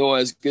not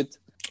as good.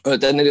 Or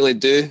it didn't really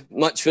do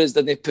much for us,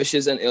 didn't push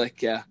us into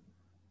like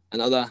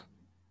another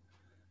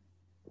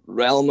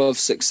realm of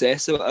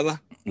success or whatever.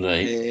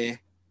 Right.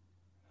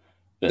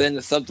 Then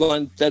the third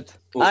one did.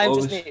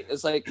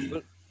 It's like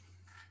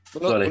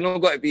we're not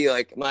going to be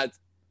like mad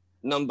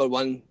number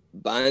one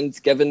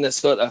band given the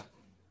sort of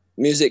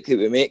music that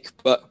we make,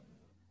 but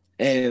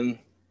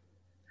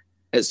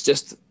it's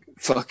just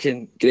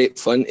fucking great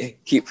fun to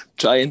keep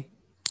trying.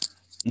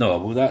 No,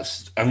 well,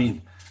 that's, I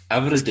mean,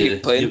 every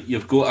day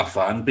you've got a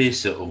fan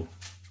base that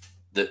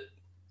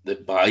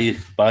buy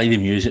the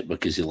music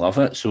because they love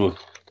it. So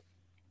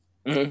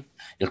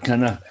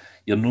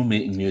you're not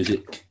making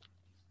music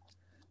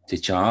to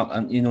chart,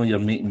 and you're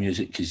making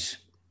music because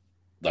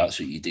that's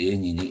what you do,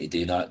 and you need to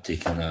do that to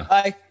kind of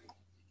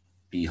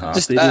be happy.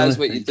 Just that is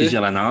what you do. Because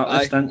you're an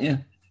artist, aren't you?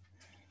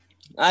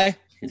 I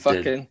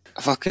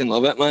fucking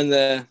love it, man.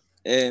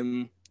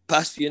 The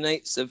past few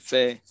nights have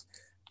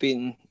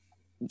been.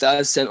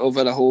 Dad sent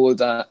over a whole load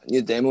of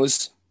new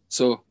demos,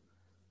 so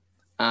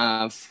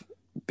I've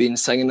been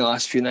singing the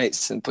last few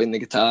nights and playing the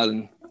guitar,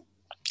 and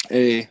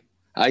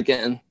I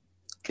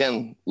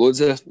getting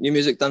loads of new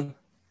music done.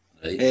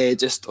 Right.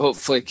 Just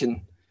hopefully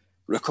can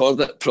record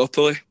it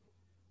properly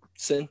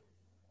soon.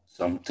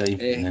 Sometime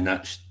in the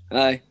next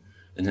Aye.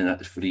 in the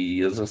next 3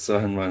 years or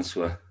something, once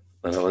we're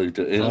allowed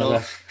to do I know.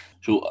 that.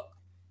 So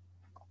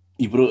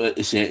you brought out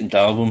the second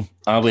album.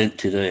 I went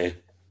to the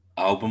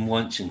album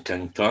launch in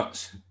King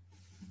Tut's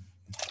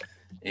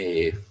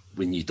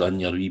when you done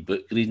your wee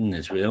book reading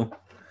as well.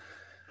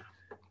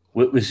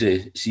 What was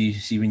it? See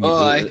when you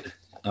brought it?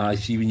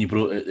 See when you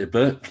brought out the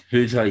book.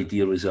 Whose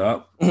idea was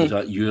that? Was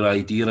that your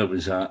idea, or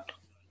was that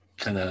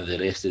kind of the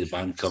rest of the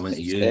band coming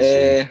to you?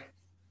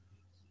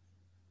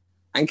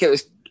 I think it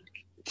was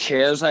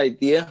Kerr's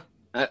idea.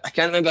 I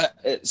can't remember.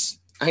 I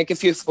think a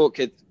few folk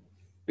had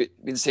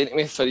been saying to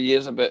me for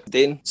years about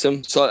doing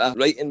some sort of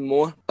writing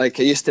more. Like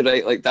I used to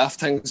write like daft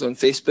things on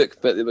Facebook,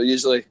 but they were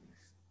usually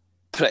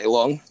pretty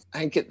long. I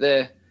think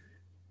the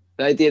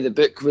idea of the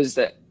book was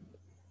that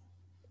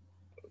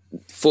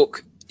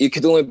folk, you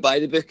could only buy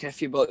the book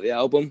if you bought the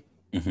album.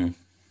 Mm-hmm.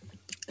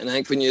 And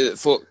I think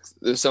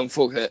there's some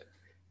folk that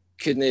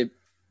didn't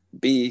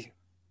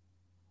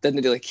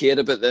really care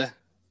about the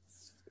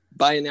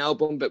buying the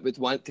album, but would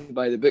want to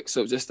buy the book. So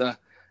it was just a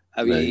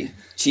wee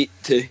cheat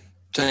to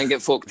try and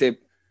get folk to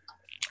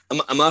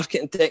a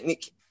marketing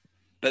technique.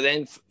 But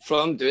then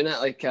from doing it,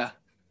 like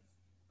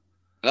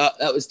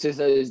that was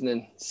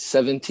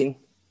 2017.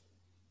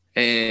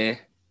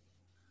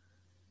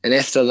 And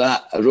after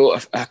that, I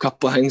wrote a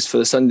couple of things for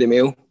the Sunday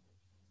Mail,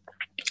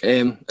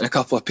 and a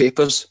couple of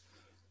papers.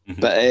 Mm-hmm.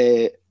 But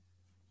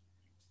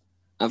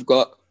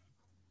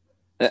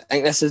I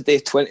think this is day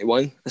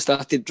 21. I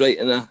started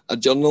writing a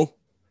journal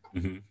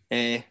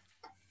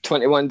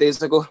 21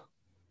 days ago.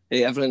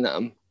 Everything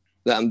that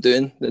I'm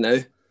doing now,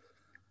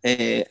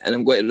 and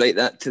I'm going to write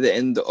that to the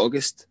end of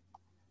August,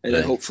 and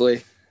then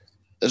hopefully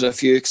there's a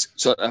few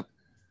sort of.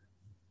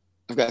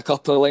 I've got a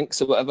couple of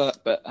links or whatever,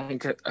 but I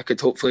think I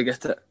could hopefully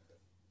get it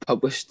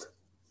published.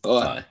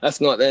 Or if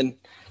not, then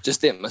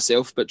just do it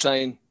myself. But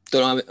I'm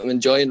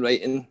enjoying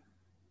writing.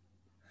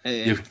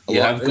 You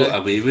have got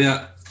away with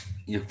it.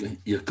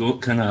 You've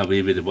got kind of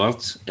away with the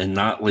words, and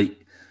that,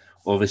 like,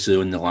 obviously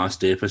on the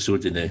last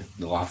episode of the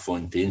La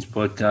Fontaine's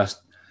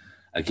podcast,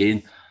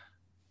 again,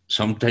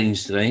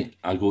 sometimes, right,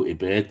 I go to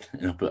bed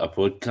and I put a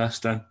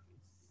podcast in.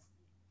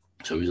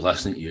 So I was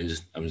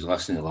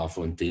listening to La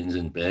Fontaine's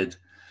in bed,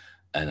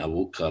 and I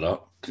woke her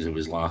up because I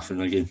was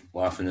laughing out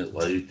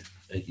loud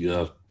at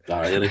your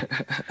diary.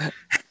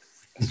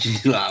 And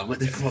she's like, what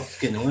the fuck's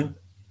going on?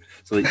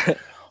 It's like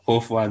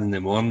 1:30 in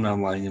the morning,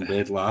 I'm lying in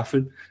bed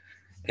laughing.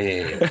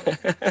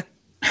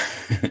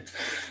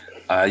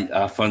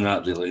 I find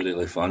that really,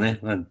 really funny,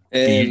 man.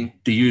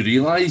 Do you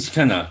realise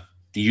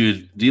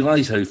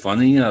how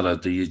funny you are, or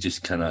do you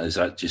just kind of, is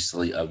that just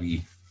like a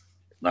wee,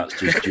 that's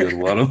just your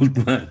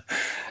world, man?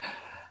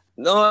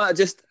 No, I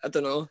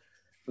don't know.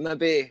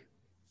 Maybe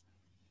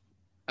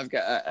I've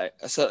got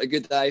a sort of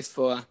good eye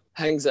for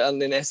things that aren't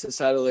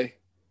necessarily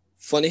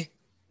funny.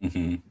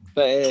 Mm-hmm.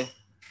 But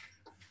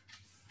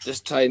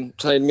just try and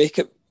make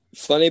it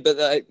funny. But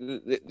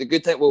the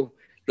good thing,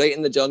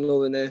 writing the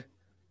journal, and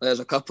there's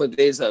a couple of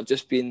days that I've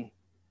just been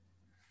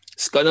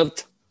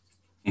scunnered,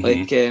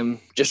 like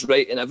just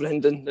writing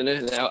everything down.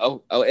 And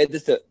I'll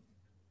edit it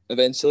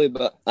eventually.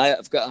 But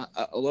I've got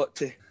a lot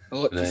to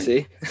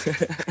say.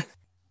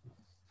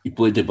 You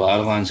played the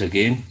Barlands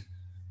again.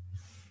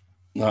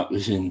 That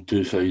was in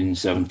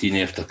 2017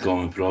 after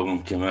Common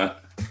Problem came out,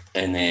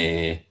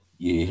 and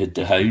you had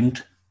the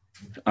Hound.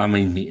 I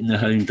mind meeting the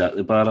Hound at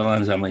the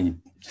Barlands. I mind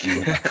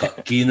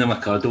giving him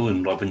a cuddle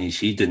and rubbing his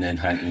head, and then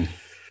thinking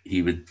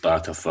he would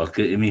bat a fuck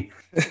out of me.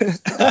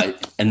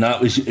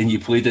 And you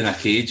played in a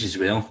cage as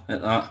well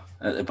at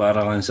the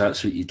Barlands.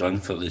 That's what you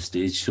done for the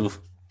stage show.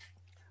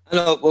 I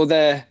know. Well,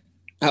 that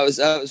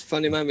was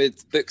funny, man. We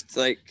booked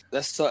like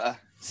this sort of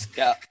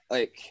scat,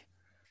 like.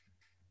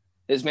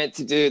 It's meant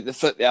to do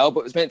the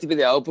album. It was meant to be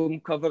the album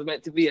cover. It was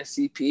meant to be a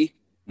CP.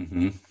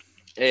 Mm-hmm.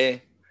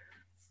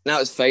 That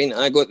was fine.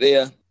 I got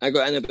there. I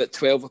got in about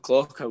 12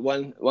 o'clock or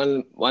one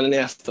in the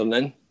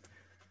afternoon,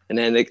 and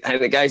then the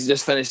guys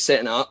just finished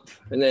setting it up.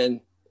 And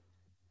then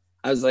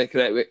I was like,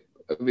 right,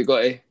 we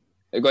got to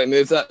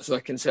move that so I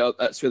can set up.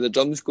 That's where the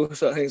drums go.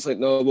 Sort of thing. It's like,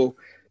 no, well,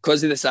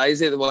 because of the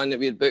size of the one that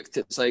we had booked,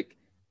 it's like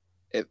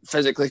it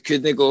physically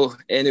couldn't go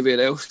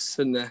anywhere else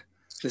in the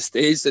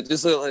stage. It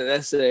just looked like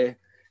this.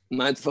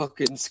 Mad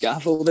fucking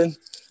scaffolding,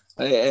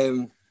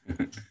 and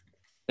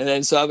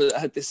then so I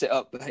had to sit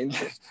up behind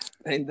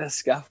this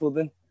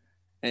scaffolding,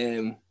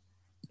 and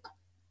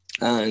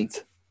I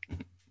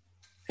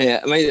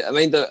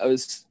mind that I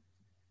was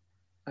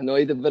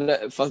annoyed about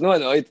it. If I was not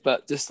annoyed,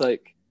 but just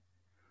like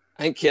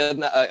I think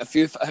a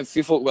few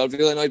folk were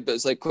really annoyed, but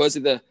it's like because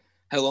of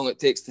how long it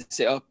takes to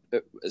set up,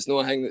 it's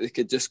not a thing that they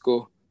could just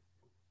go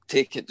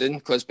take it down,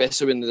 because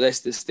especially when the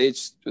rest of the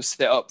stage was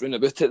set up round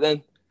about it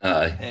then.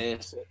 Aye.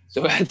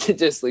 So I had to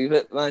just leave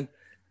it, man.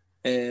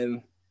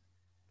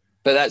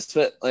 But that's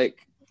what,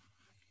 like,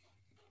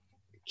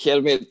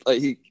 Kermit,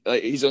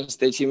 he's on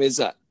stage, he makes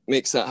that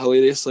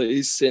hilarious. Like,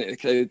 he's saying to the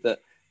crowd that,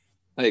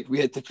 like, we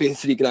had to pay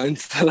 $3,000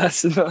 for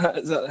this and all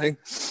that sort of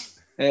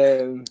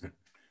thing.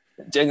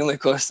 Genuinely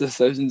cost us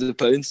thousands of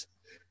pounds.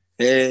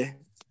 The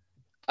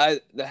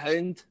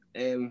Hound,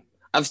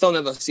 I've still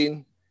never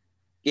seen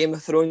Game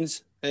of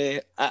Thrones.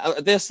 I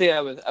dare say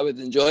I would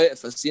enjoy it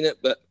if I'd seen it,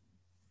 but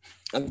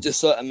I've just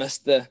sort of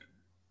missed the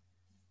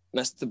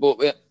boat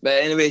with it.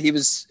 But anyway,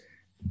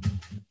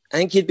 I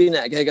think he'd been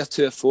at a gig or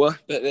 2 or 4,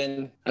 but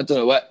then I don't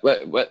know what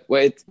but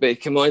he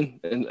came on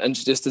and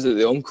introduced us at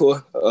the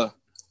encore, or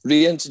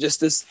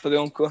reintroduced us for the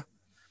encore.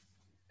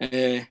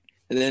 And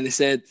then he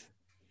said,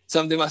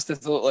 somebody must have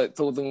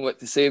told him what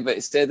to say, but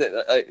he said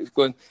that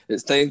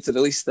it's time to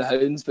release the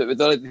Hounds, but we'd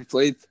already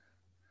played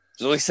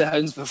Release the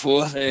Hounds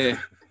before.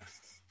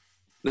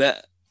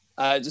 That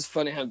just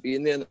funny him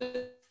being there in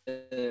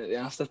the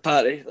after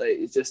party. Like,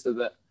 he's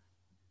about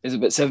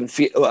 7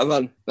 feet or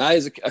whatever.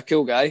 He's a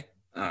cool guy.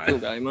 Aye. Cool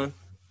guy, man.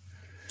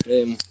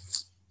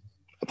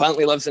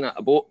 Apparently lives in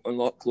a boat on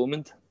Loch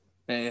Lomond,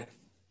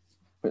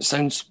 which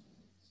sounds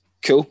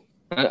cool.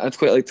 I'd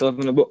quite like to live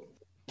in a boat.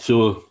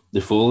 So the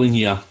following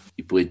year,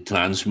 you played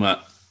Transmit.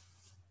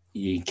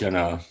 You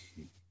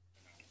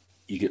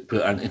get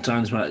put into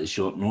Transmit at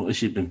short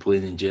notice. You'd been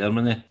playing in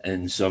Germany,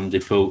 and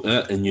somebody felt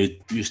it, and you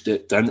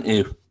stepped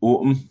into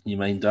Open. You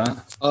mind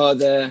that? Oh,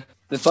 the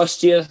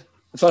first year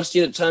at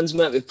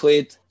Transmit,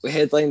 we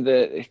headlined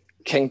the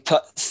King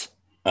Tut's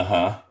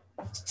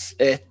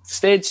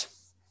stage.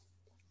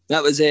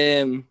 That was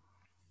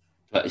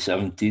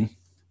 2017.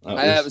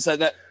 That was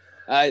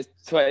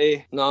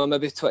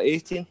maybe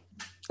 2018.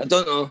 I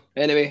don't know.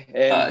 Anyway,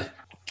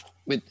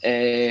 with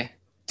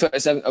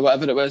 27 or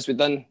whatever it was, we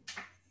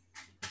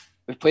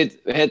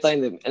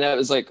headlined them, and it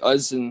was like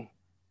us and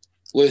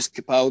Lewis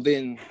Capaldi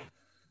and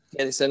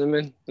Eddie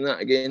Cinnamon and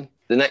that again.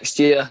 The next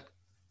year,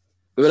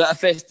 we were at a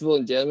festival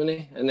in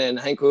Germany, and then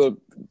I think we were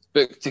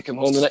booked to come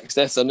home the next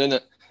afternoon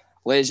at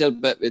Leisure,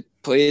 but we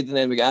played, and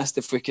then we got asked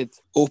if we could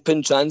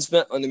open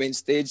Transmit on the main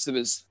stage. It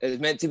was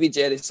meant to be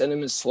Jerry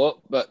Cinnamon's slot,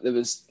 but there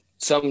was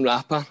some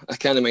rapper, I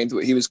can't mind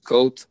what he was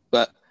called,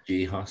 but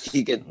J Huss.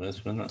 I get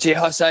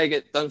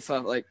done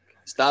for like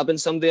stabbing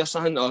somebody or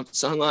something like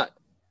that.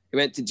 He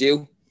went to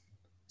jail.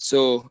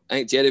 So I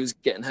think Jerry was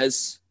getting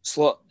his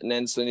slot, and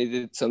then so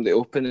needed somebody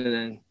open,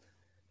 and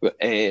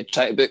then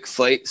try to book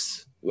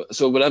flights.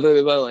 So wherever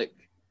we were, like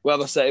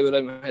whatever city we were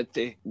in, we had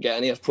to get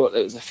an airport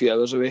that was a few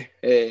hours away.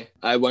 I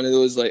had one of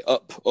those like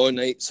up all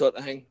night sort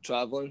of thing,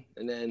 travelling,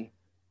 and then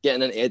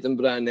getting into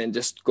Edinburgh, and then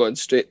just going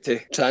straight to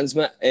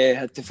Transmit.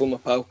 Had to phone my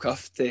pal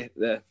Cuff, to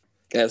the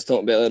guy I was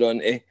talking about earlier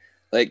on, to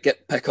like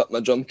pick up my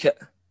drum kit.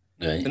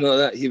 Right. And all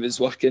that. He was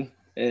working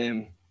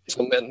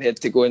somewhere, and he had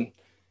to go in.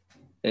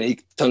 And he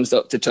turns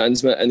up to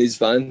Transmit in his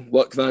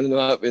work van and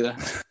all that, with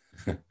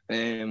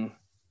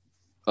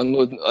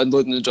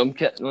unloading the drum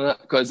kit and all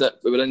that, because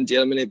we were in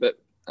Germany, but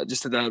I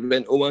just had a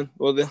rental one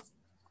over there.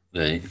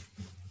 Right.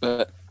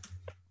 But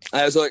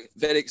I was like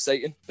very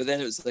exciting. But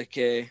then it was like,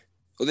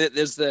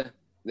 there's the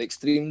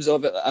extremes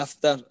of it.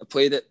 After I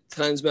played at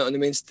Transmit on the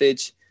main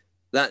stage,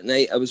 that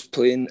night I was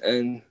playing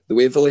in the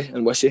Waverley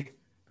and Wishy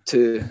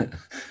to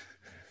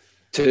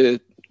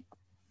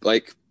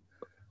like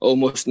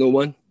almost no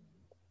one.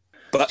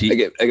 But I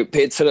get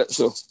paid for it,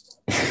 so.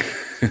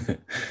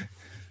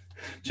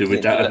 So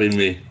would that have been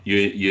with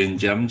you and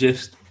Jim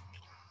just?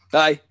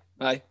 Aye.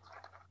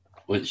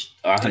 Which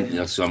I think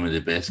they're some of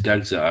the best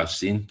gigs that I've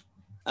seen.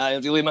 I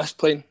really miss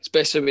playing,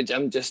 especially with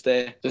Jim, just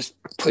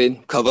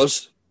playing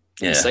covers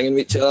and singing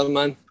with each other,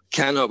 man.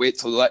 Cannot wait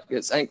till that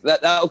gets. I think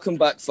that'll come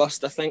back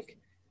first, I think.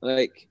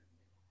 Like,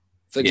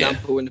 for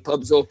example, when the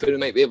pub's open, we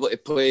might be able to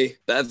play,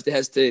 but everybody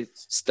has to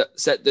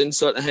sit down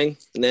sort of thing,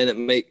 and then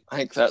I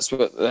think that's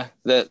what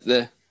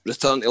the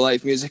return to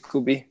live music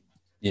will be.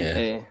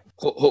 Yeah.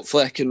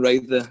 Hopefully I can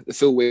ride the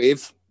full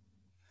wave.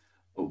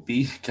 It'll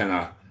be kind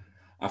of,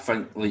 I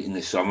think, like in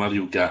the summer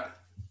you'll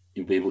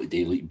be able to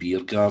do like beer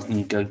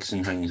garden gigs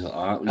and things like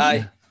that.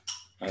 Aye.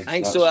 I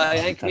think so.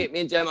 I think me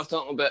and Jim are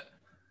talking about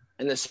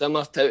in the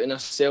summer touting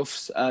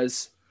ourselves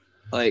as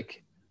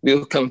like,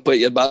 we'll come and play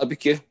at your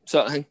barbecue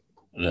sort of thing.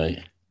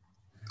 Right.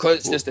 Because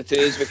it's just the two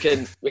is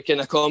we can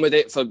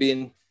accommodate for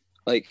being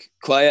like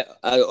quiet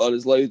or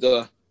as loud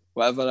or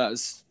whatever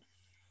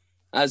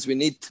as we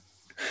need.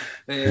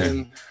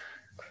 We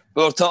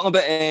were talking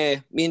about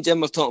me and Jim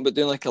were talking about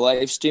doing like a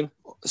live stream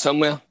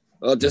somewhere,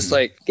 or just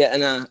like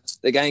getting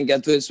the guy in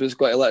Gidwoods was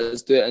going to let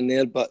us do it in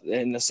there, but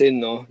then they're saying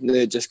no,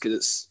 just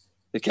because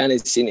they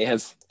can't seem to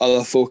have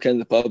other folk in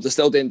the pub. They're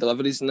still doing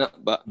deliveries and that,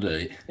 but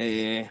right.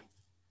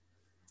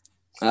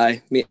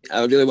 I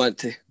really want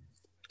to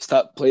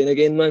start playing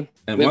again, man.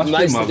 It must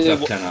be murder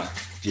kind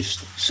of just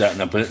sitting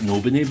about,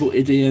 not being able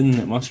to do, and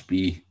it must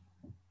be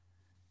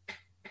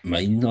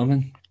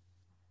mind-numbing.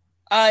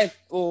 I've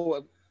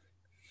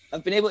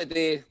been able to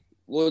do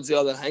loads of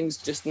other things,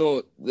 just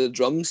not the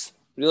drums,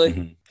 really.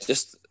 Mm-hmm.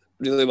 Just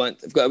really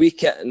I've got a wee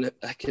kit and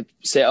I could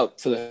set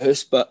up for the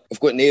house, but I've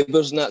got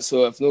neighbours and that,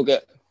 so I've not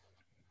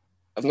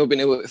been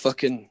able to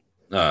fucking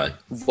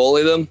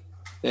volley them.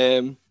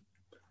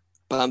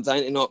 but I'm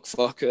trying to knock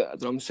fuck out a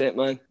drum set,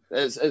 man.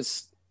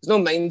 It's no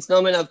mind. No,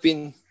 I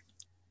mean,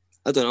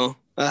 I don't know.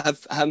 I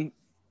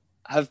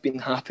have been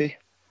happy.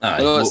 Aye, I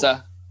know it's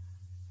but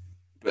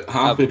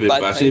happy but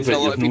bad busy, time for but a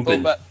lot you've of not people,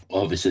 been but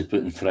obviously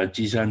putting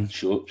fridges in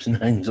shops and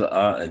things like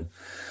that, and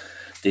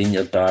doing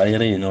your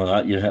diary and all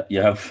that.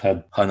 You have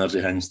had hundreds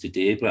of things to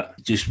do, but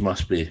it just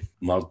must be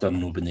murder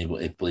not being able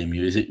to play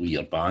music with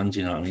your band,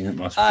 you know what I mean? It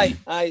must be.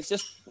 it's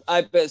just,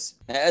 but it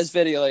is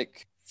very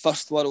like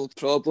first world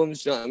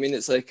problems, you know what I mean?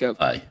 It's like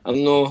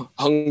I'm not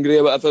hungry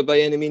or whatever by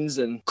any means,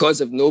 and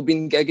because I've not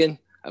been gigging,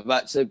 I've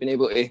actually been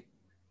able to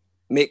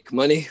make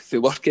money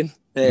for working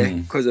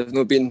because I've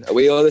not been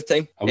away all the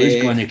time. I was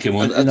going to come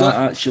on to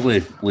that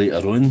actually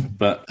later on,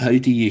 but how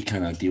do you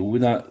kind of deal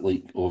with that?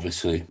 Like,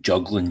 obviously,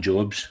 juggling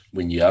jobs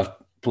when you are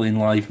playing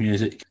live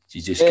music? Do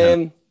you just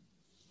can't...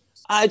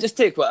 I just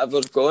take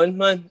whatever's going,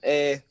 man.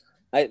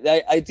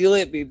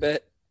 Ideally, it'd be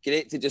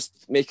great to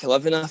just make a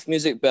living off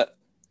music, but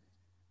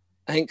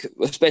I think,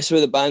 especially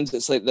with the bands,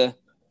 it's like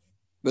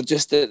we're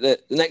just at the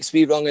next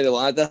wee rung of the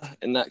ladder,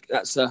 and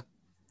that's a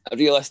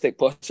realistic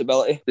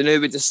possibility.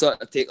 Then we just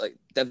sort of take like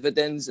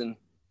dividends, and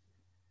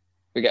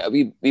we get a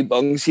wee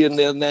bungs here and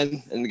there and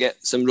then, and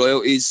get some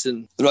royalties,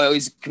 and the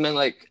royalties come in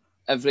like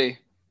every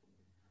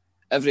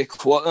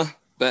quarter,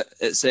 but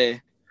it's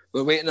we're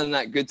waiting on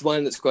that good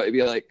one that's got to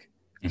be like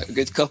a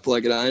good couple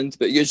of grand,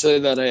 but usually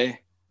they're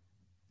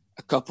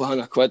a couple of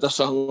 £100 or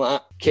something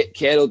like that.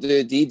 Kerr will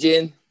do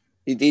DJing.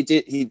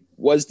 He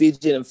was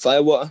DJing in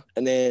Firewater,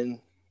 and then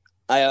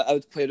I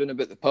would play around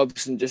about the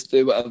pubs and just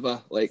do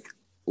whatever, like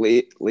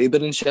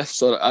labouring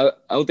shifts, or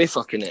I'll be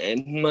fucking at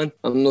anything, man.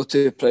 I'm not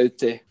too proud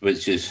to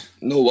Which is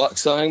no work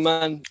something,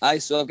 man.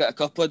 So I've got a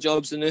couple of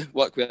jobs in there,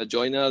 work with a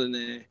joiner,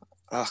 and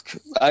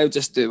I'll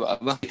just do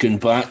whatever. Going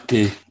back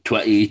to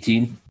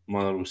 2018,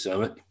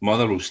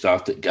 Mother will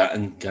start at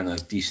getting kind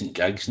of decent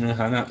gigs now,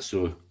 innit?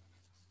 So,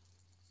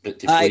 but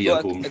to play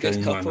your home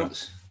ground, man,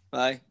 that's...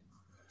 Aye.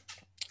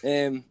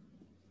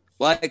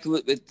 Like we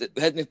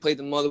hadn't played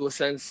in Motherwell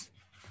since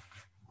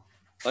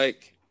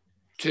like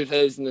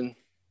 2009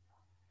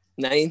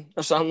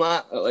 or something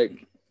like that.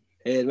 Like,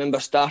 remember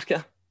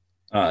Starker?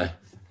 Aye.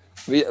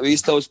 We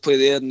used to always play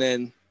there, and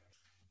then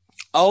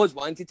I always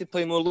wanted to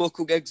play more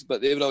local gigs,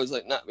 but they were always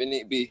like, nah, we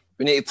need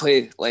to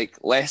play like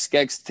less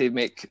gigs to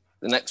make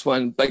the next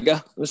one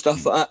bigger and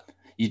stuff like that.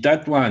 You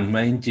did one,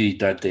 mind you,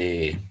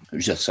 it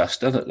was your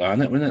sister that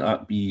ran it, wasn't it?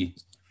 That be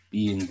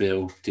in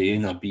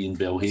Beltane or be in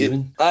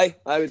Belhaven? Aye,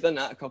 we've done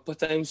that a couple of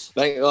times.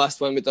 I think the last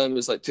one we done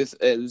was like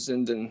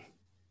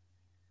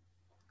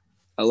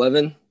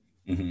 2011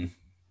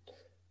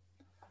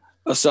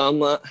 or something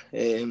like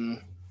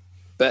that.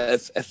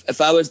 But if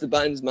I was the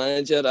band's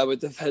manager, I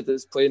would have had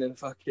us playing in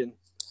fucking...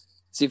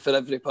 See, for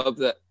every pub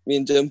that me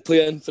and Jim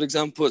play in, for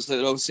example, it's like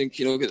they're all saying,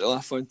 you know, get the La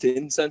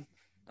Fontaine's in.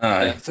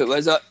 Aye. If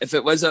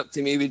it was up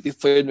to me, we'd be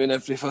playing in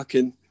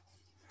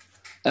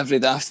every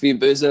daft wee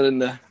boozer in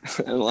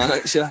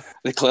Lanarkshire,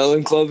 the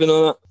Cleland Club and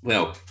all that.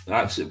 Well,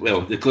 that's it. Well,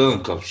 the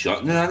Cleland Club's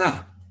shut now, isn't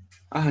it?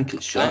 I think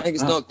it's shut. I think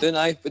it's knocked down.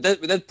 Aye, we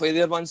did play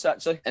there once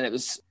actually, and it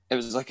was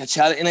like a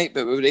charity night,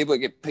 but we were able to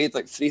get paid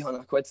like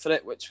 £300 for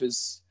it, which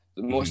was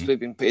the most we've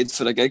been paid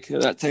for a gig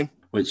at that time.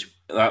 Which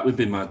that would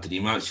be my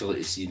dream actually,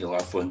 to see the La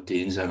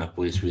Fontaine's in a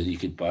place where you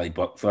could buy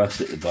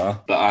buckfast at the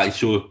bar. But aye,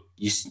 so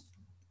you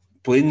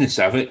playing the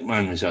Civic,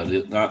 man,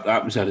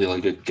 that was a really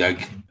good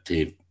gig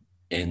to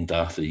end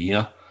off the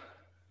year.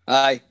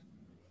 Aye,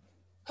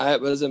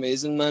 it was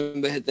amazing,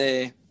 man. We had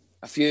a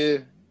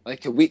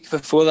week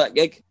before that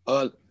gig,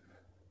 or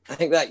I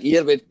think that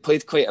year we'd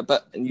played quite a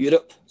bit in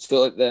Europe.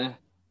 So like I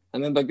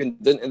remember going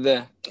down to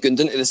the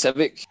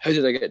Civic. How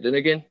did I get down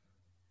again?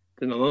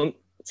 Didn't know.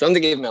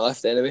 Somebody gave me a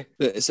lift anyway.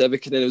 The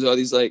Civic, and then there was all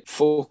these like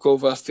folk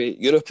over for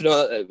Europe and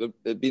all that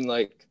had been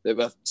like, they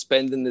were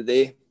spending the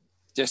day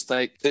just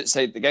like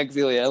outside the gig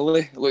really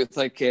early. It looked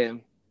like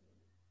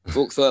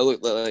folk thought it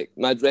looked like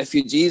mad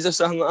refugees or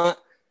something like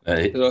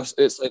that. Right.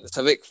 It's like the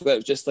Civic, but it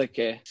was just like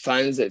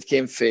fans that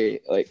came from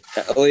like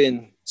Italy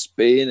and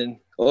Spain and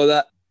all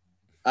that.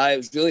 It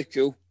was really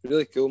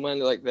cool, man.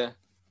 Like the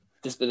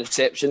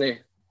reception of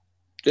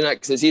doing that,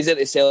 because it's easier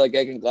to sell a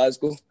gig in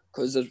Glasgow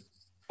because there's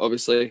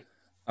obviously.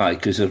 Aye,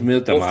 because there's more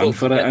demand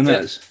for it,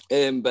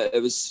 innit? But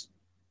it was.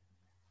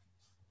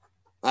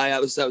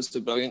 That was a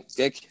brilliant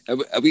gig.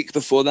 A week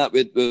before that,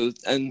 we were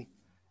in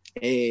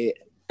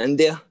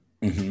India.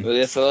 We were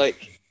there for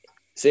like,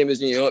 same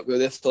as New York, we were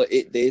there for like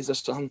 8 days or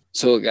something.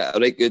 So we got a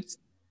right good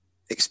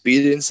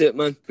experience it,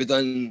 man. We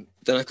done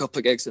a couple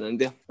of gigs in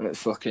India, and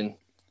it's fucking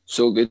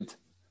so good.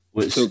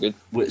 So good.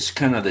 What's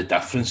kind of the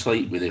difference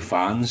like with the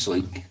fans?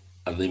 Like,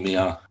 are they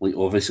more like,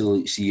 obviously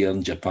like see you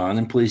in Japan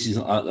and places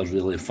like that, they're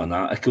really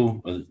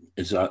fanatical? Or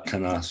is that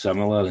kind of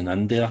similar in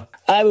India?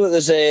 I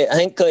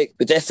think like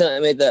we definitely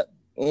made that.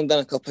 We've only done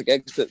a couple of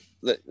gigs, but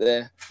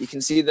you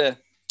can see the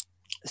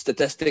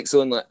statistics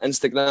on like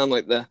Instagram,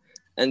 like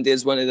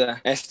India's one of the,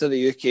 after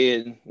the UK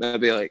and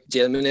maybe like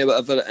Germany or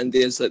whatever,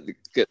 India's like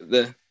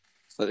the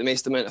like the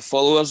most amount of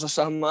followers or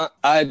something like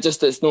that.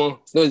 It's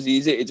not as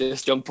easy to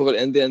just jump over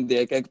to India and do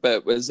a gig, but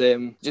it was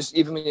just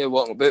even when you're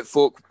walking about,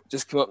 folk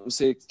just come up and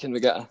say, "Can we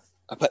get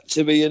a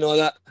picture with you?" and all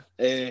that.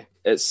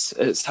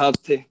 It's hard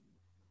to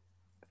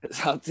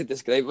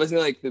describe. It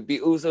wasn't like the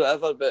Beatles or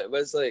whatever, but it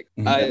was like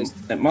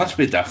it must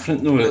be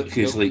different though,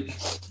 because like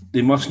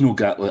they must not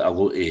get like a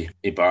lot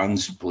of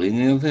bands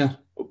playing there.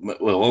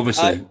 Well,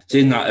 obviously,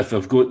 saying that, if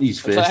I've got these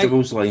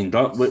festivals lined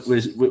up, what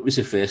was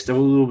the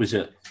festival though? Was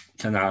it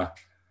kind of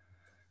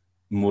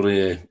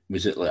more?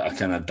 Was it like a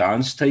kind of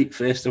dance type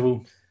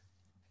festival?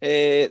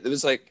 There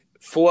was like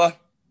 4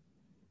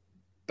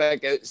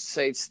 big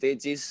outside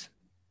stages,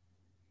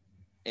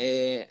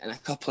 and a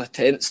couple of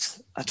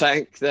tents. I'm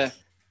trying to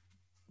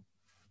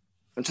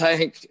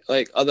think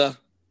like other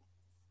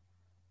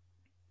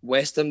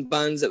Western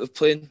bands that were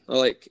playing, or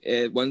like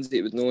ones that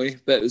you would know.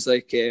 But it was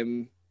like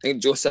I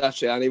think Joe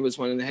Satriani was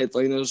one of the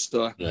headliners.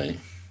 So, right.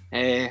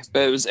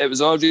 But it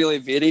was all really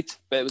varied.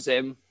 But it was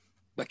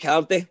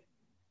Bacardi.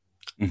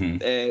 Mm-hmm.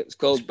 It's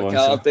called Sponsor.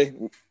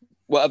 Bacardi,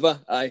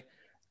 whatever.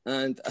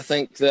 And I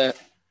think that,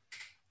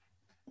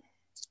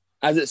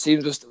 as it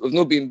seems, we've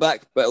not been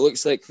back, but it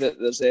looks like that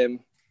there's in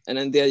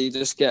India you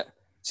just get,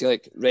 see,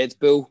 like Red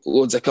Bull,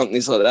 loads of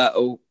companies like that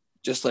will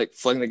just like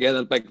fling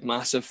together big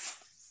massive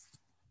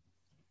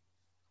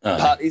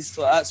parties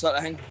like that sort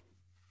of thing.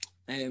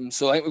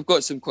 So I think we've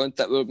got some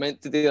contact. We're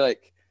meant to do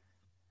like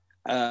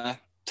a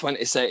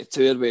 20-set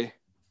tour with,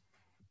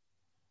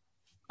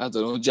 I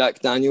don't know,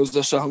 Jack Daniels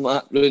or something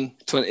like that, around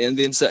 20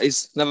 Indian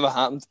cities. Never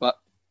happened, but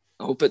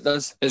I hope it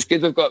does. It's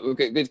good. We've got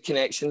good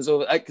connections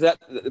over that.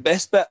 The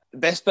best bit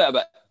of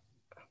it,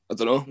 I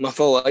don't know, my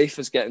full life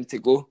is getting to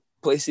go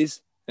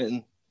places,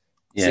 and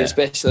see,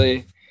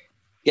 especially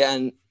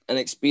getting an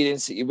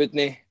experience that you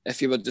wouldn't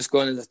if you were just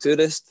going as a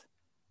tourist,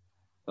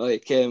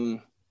 like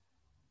and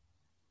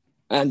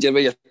you're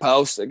with your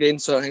pals again,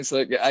 sort of thing. So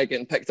like I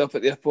getting picked up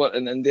at the airport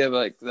in India,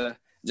 like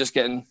just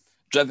getting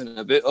driven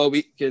about all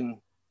week and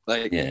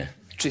like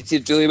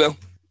treated really well.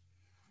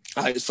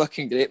 It's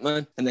fucking great,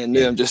 man. And then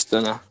now I'm just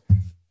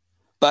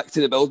back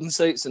to the building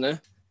sites now.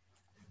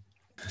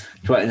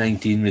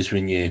 2019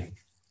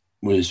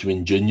 was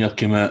when Junior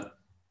came out.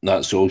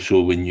 That's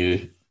also when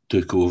you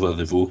took over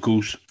the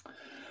vocals,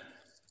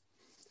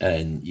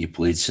 and you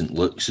played St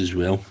Luke's as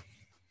well,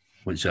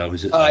 which I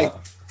was at that.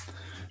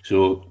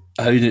 So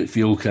how did it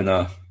feel, kind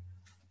of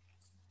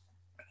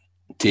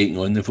taking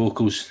on the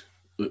vocals?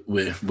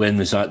 When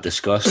was that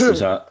discussed?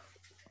 Was that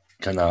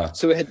kind of...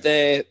 So we had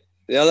the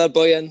other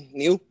boy in,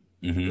 Neil.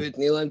 Mm-hmm. We had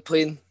Neil in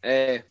playing.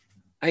 I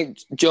think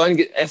John,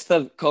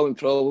 after common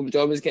problem,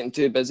 John was getting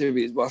too busy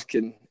with his work,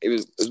 and he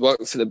was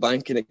working for the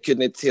bank, and it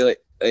couldn't take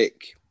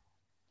like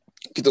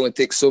could only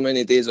take so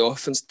many days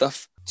off and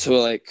stuff. So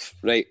we're like,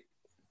 right,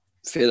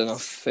 fair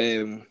enough.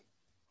 And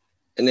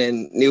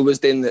then Neil was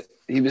doing the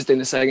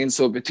singing,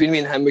 so between me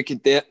and him we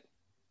could do it.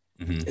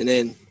 Mm-hmm. And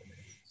then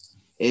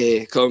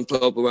common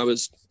problem, I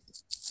was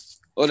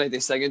already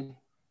singing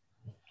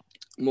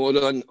more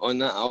on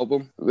that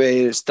album.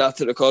 We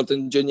started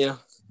recording Junior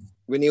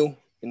with Neil,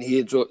 and he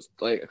had wrote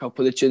like a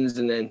couple of the tunes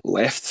and then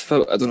left.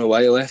 I don't know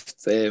why he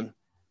left, but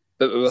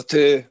we were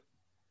too,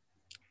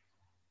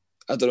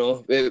 I don't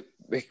know, we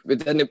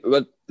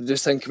were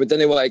just thinking we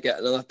didn't want to get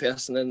another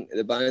person into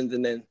the band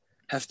and then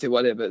have to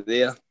worry about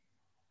their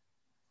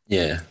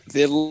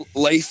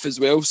life as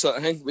well, sort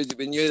of thing. We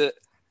knew that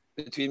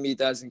between me,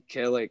 Daz and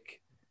Kel,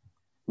 like,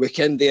 we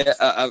can do it.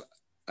 I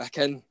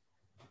can,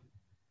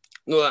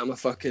 not that I'm a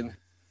fucking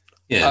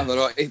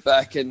Pavarotti,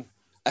 but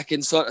I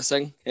can sort of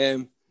sing.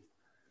 In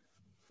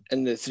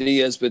the 3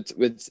 years would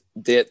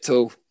do it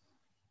till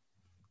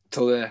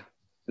the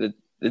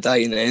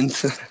dying end.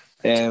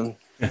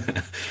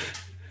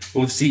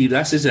 Well, see,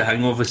 this is the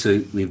thing. Obviously,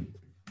 with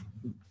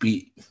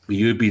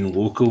you being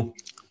local,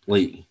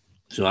 like,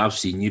 so I've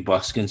seen you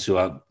busking,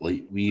 so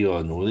we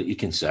all know that you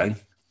can sing.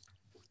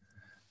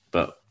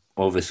 But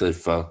obviously,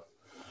 for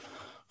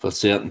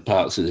certain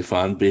parts of the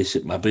fan base,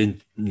 it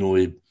maybe no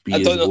being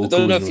local. I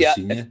don't know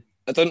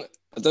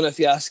if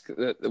you ask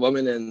the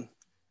women in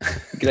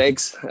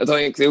Greg's. I don't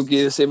think they'll give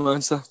you the same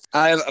answer.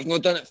 I've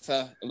not done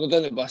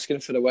it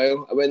busking for a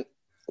while. I went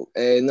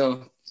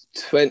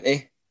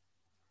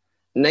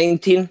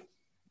 2019.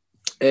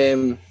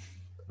 It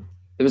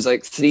was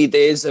like 3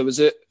 days I was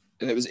out,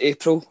 and it was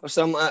April or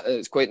something like that. It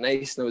was quite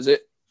nice, and I was out.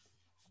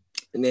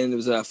 And then there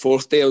was a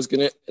 4th day I was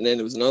going out, and then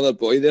there was another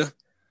boy there,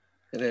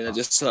 and then I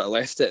just sort of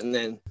left it. And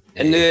then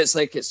and now it's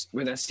like, it's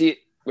when I see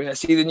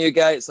the new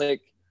guy, it's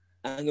like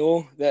I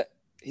know that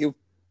he'll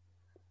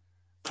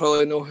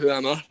probably know who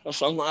I'm or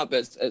something like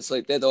that, but it's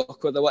like dead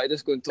awkward. I want to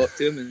just go and talk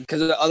to him,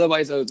 because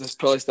otherwise I would just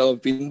probably still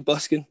have been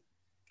busking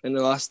in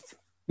the last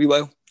wee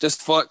while.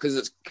 Just thought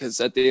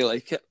because I do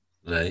like it.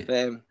 Right.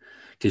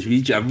 Because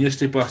Jim used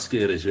to busk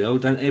here as well,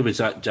 didn't he? Was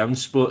that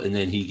Jim's spot, and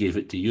then he gave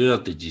it to you, or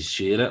did you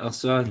share it or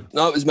something?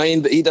 No, it was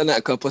mine, but he done it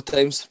a couple of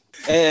times.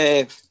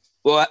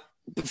 Well,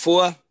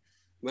 before,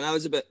 when I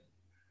was a bit,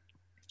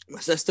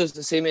 my sister's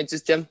the same age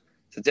as Jim.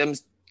 So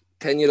Jim's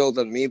 10 years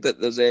older than me, but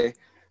there's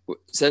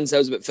since I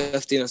was about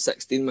 15 or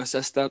 16, my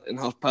sister and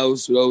her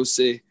pals would always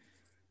say,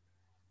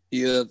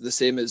 "You're the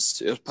same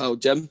as your pal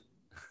Jim."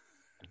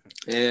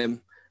 And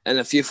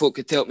a few folk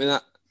could tell me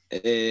that.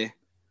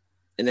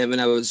 And then when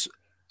I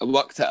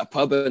worked at a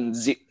pub in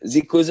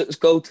Zico's, it was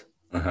called.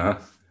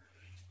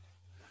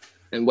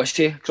 In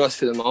Wishy, across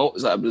from the mall. It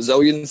was like a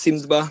Brazilian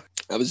themed bar.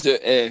 I was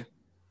out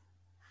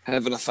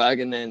having a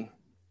fag, and then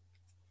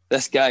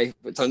this guy,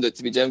 what turned out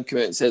to be Jim, came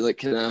out and said, like,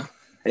 can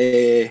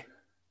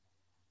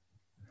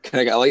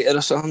I get a lighter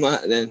or something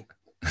like that? And then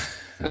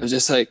I was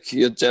just like,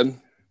 "You're Jim."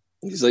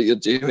 He's like, "You're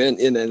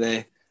Jamie," and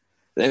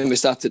then we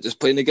started just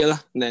playing together,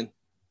 and then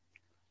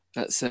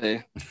that's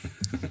aye,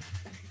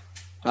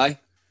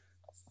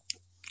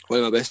 one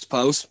of my best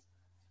pals.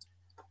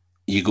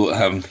 You got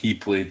him. He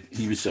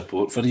was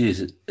support for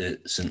you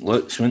at St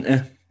Luke's, wasn't he?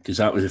 Because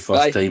that was the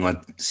first time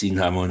I'd seen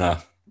him in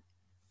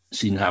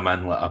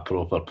like a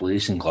proper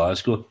place in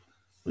Glasgow,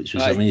 which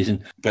was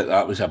amazing. But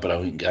that was a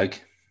brilliant gig.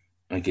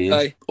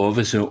 Again,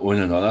 obviously on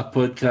another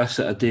podcast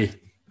that I do,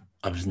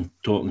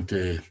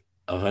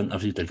 I've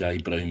interviewed a guy,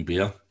 Brown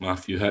Bear,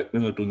 Matthew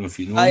Hickman. I don't know if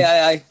you know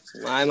him.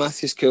 Aye,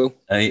 Matthew's cool.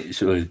 Aye,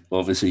 so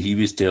obviously he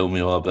was telling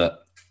me all about,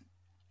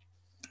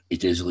 he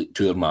does like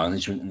tour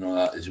management and all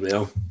that as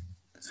well,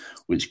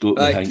 which got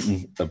me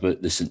thinking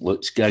about the St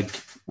Luke's gig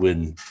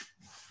when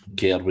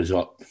Kerr was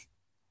up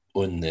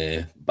on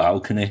the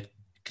balcony,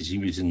 because he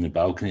was in the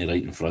balcony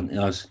right in front of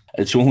us.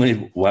 It's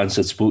only once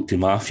I spoke to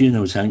Matthew and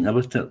I was thinking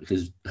about it,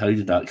 because how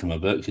did that come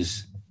about?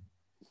 Because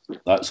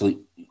that's like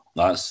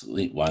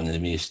one of the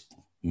most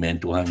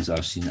mental things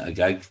I've seen at a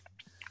gig,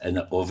 and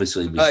it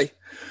obviously was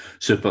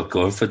super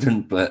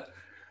confident, but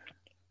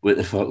what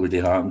the fuck would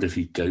have happened if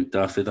he gouged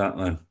off of that,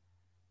 man?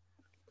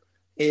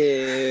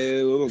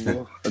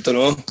 I don't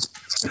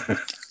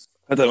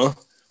know.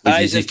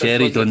 Because he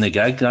carried on the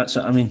gig, that's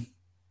what I mean.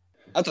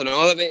 I don't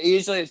know. I mean,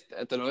 usually,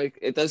 I don't know.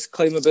 It does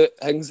climb about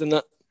things and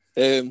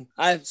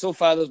that. So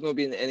far, there's not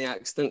been any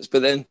accidents,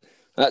 but then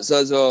that's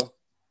us all.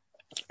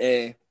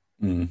 That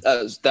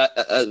was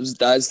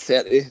Dad's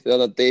 30 the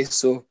other day,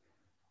 so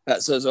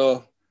that's us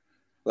all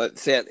like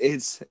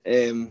 30s.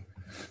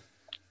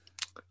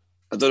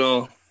 I don't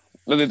know.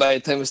 Maybe by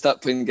the time we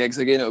start playing gigs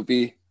again, it'll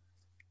be,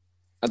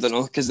 I don't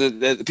know, because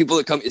the people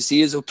that come to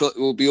see us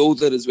will be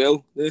older as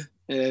well.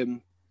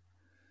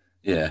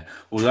 Yeah,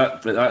 well,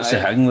 that's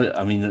the thing.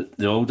 I mean,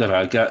 the older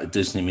I get, it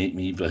doesn't make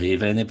me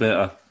behave any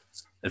better.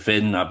 If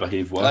anything, I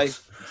behave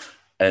worse.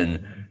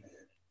 And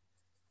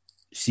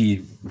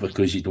see,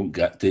 because you don't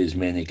get to as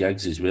many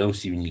gigs as well,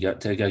 see, when you get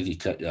to a gig, you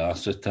cut your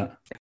arse at it.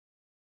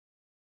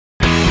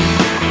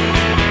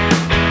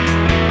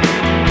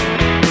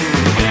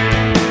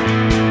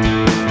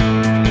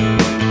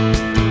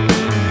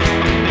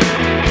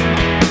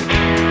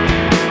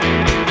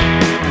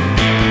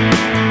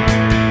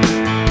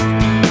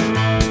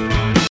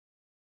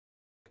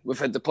 We've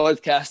had the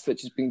podcast,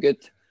 which has been good,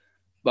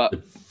 but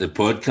the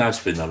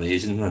podcast's been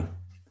amazing, man.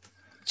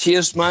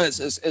 Cheers, man!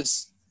 It's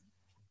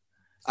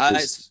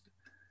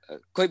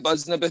quite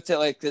buzzing about it.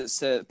 Like, it's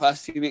the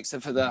past few weeks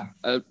I've had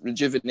a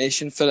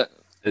rejuvenation for it.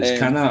 It's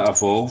kind of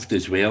evolved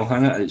as well,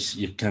 hasn't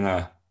it?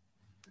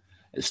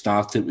 It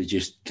started with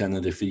just kind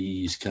of the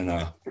frees, kind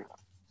of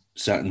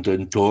sitting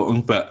down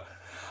talking, but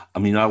I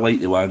mean, I like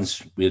the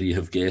ones where you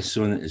have guests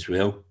on it as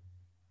well.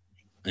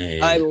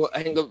 I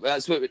think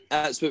that's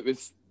what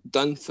we've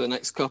done for the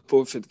next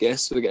couple for the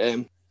guests. We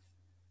get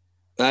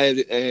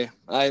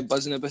I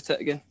buzzing about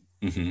it again.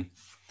 Mm-hmm.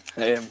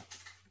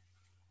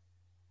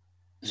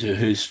 So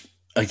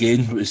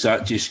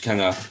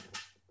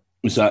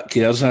was that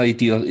Kerr's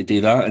idea to do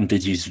that, and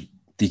did you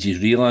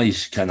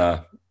realise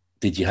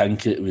did you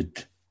think it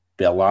would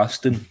be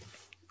lasting?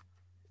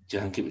 Do you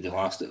think it would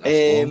last it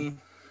this long?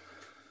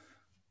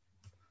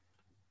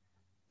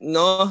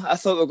 No, I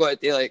thought we were going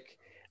to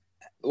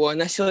do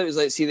initially it was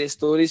like see the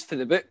stories for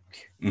the book.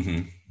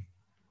 Mm-hmm.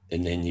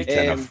 And then you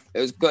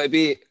it's got to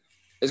be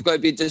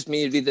just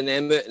me reading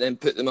them out and then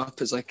put them up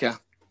as like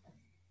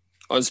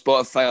on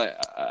Spotify, like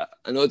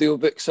an audio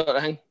book sort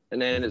of thing.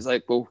 And then it's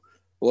like,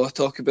 we'll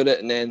talk about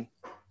it, and then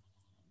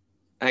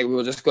I think we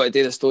were just got to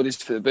do the stories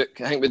for the book.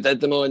 I think we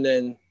did them all, and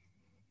then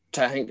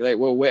try to think like,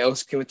 well, what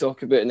else can we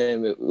talk about? And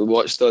then we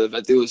watched all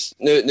the videos.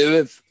 Now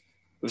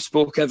we've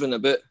spoke everything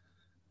about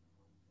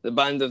the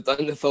band. Have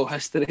done the full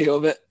history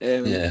of it.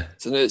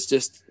 So now it's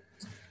just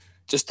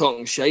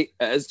talking shite.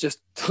 It is just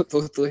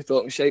totally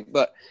talking shite,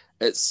 but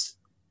it's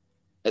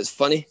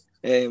funny.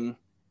 Kerr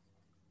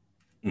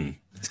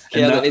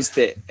that needs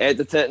to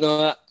edit it and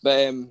all that,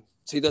 but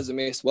so he does the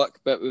most work.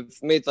 But we've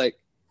made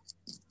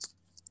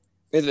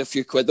a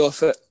few quid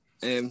off it,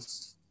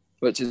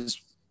 which has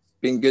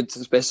been good,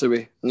 especially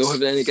with not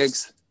having any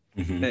gigs.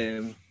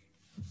 Mm-hmm.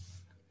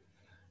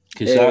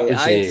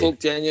 Folk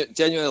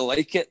genuinely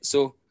like it,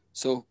 so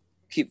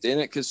keep doing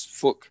it because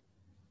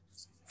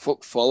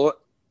folk follow it.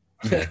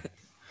 Yeah.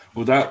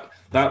 Well,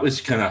 that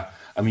was kind of.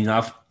 I mean,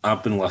 I've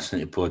been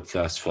listening to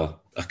podcasts for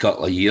a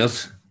couple of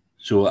years,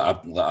 so I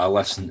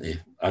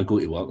go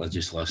to work. I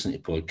just listen to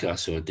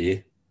podcasts all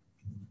day.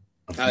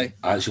 I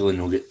actually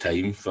not get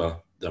time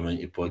for the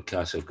amount of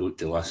podcasts I've got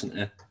to listen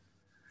to.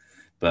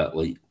 But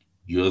like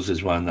yours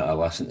is one that I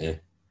listen to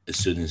as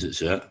soon as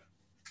it's out.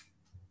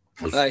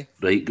 With Aye.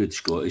 Right good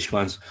Scottish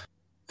fans.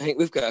 I think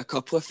we've got a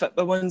couple of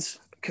Fitba ones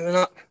coming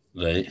up.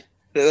 Right.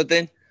 The other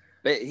day.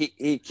 But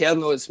he cares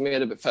knows more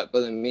about Fitba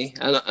than me.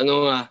 I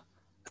know a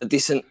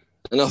decent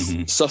enough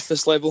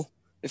surface level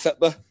of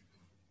Fitba.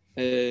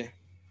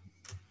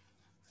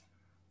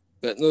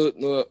 But no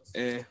enough.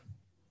 Yeah.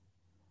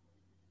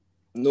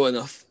 No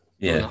enough.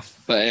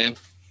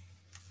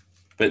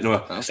 But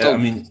no, I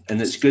mean,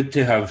 and it's good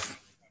to have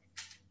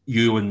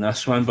you on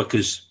this one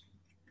because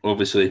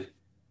obviously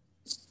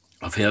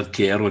I've heard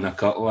Kerr on a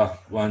couple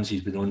of ones.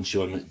 He's been on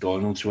Sean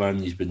McDonald's one.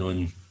 He's been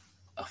on,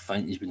 I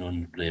think he's been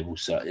on Rebel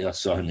City or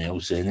something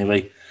else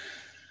anyway.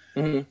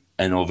 Mm-hmm.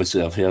 And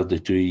obviously I've heard the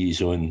two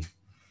he's on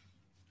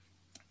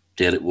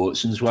Derek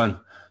Watson's one.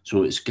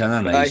 So it's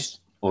kind of nice,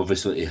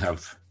 obviously, to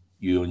have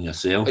you on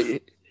yourself.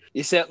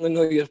 You certainly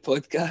know your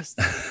podcast.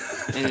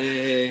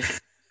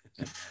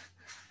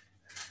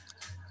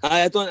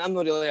 I'm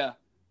not really I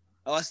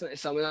listen to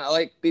some of that. I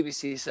like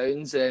BBC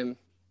Sounds,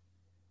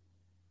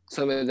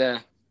 some of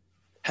the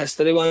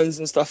history ones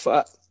and stuff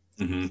like that.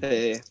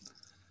 Mm-hmm.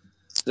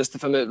 Just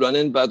if I'm out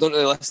running, but I don't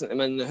really listen to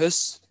them in the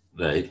house.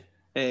 Right.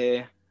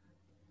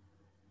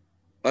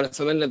 Or if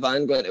I'm in the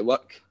van going to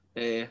work,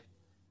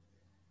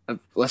 I've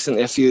listened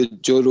to a few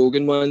Joe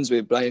Rogan ones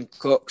with Brian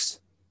Cox.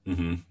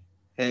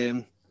 Mm-hmm.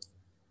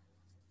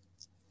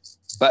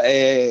 But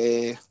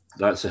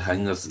that's the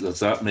thing. There's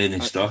that many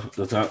stuff.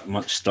 There's that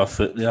much stuff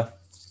out there.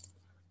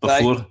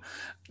 Before,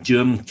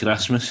 during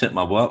Christmas at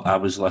my work, I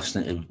was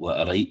listening to like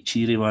a right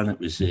cheery one. It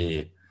was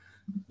the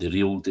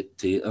Real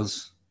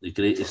Dictators, the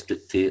Greatest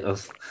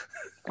Dictators.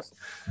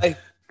 I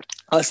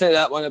listened to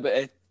that one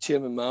about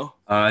Chairman Mao.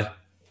 Aye.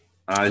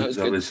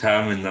 There was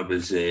him and there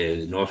was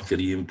the North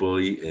Korean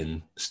boy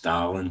and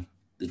Stalin.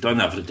 They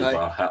done everything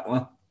bar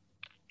Hitler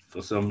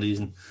for some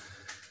reason.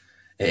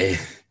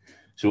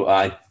 So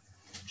I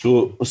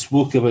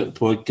spoke about the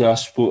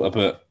podcast, spoke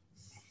about.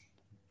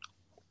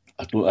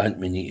 I don't think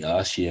we need to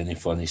ask you any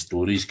funny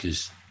stories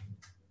because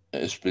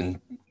it's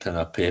been kind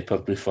of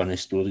peppered with funny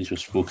stories. We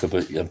spoke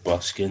about your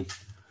busking.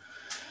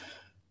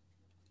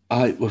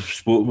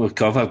 We've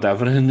covered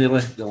everything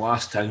really. The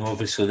last thing,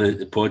 obviously,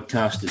 the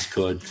podcast is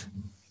called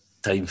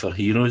Time for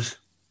Heroes.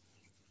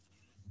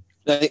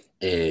 Right.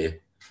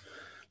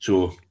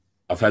 So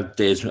I've had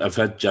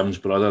Jim's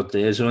brother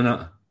Des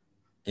on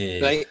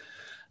it. Right.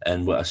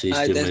 And what I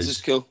says to him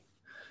is cool.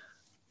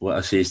 What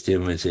I says to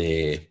him is,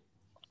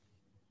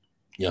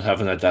 you're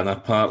having a dinner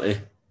party,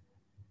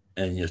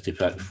 and you have to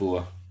pick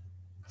four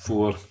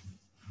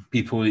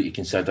people that you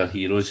consider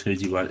heroes. Who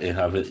do you want to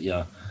have at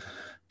your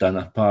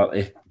dinner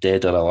party,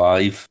 dead or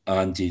alive?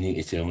 And you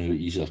need to tell me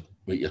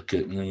what you're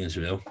cooking them as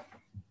well.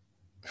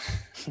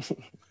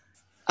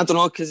 I don't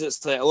know, because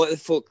it's like a lot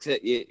of folk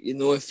that you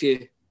know if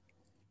you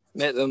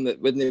met them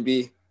that wouldn't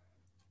be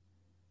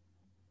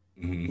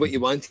what you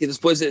wanted. I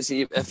suppose it's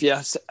if you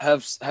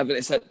having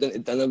to sit down to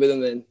dinner with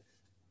them, then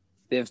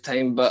they have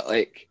time. But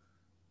like,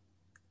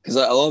 because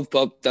I love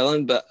Bob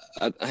Dylan, but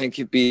I think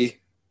he'd be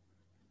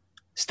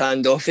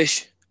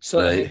standoffish.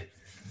 So right.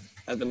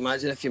 I'd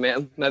imagine if you met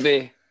him,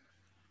 maybe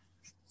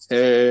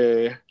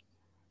Joe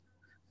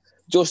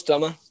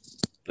Strummer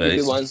would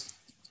be one.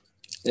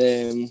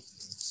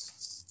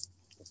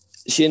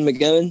 Shane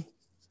McGowan.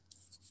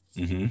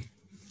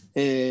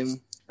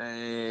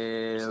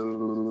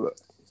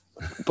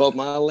 Bob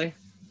Marley,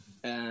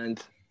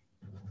 and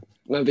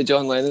maybe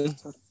John Lennon.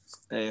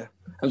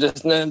 I'm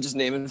just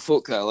naming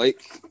folk that I like.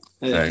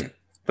 Right,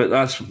 but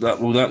that's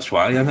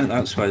why, isn't it?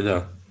 That's why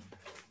they're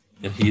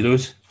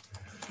heroes.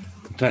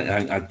 I'm trying to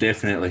think. I'd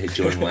definitely have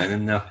John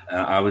Lennon there.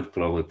 I would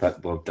probably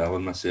pick Bob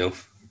Dylan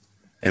myself.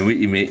 And what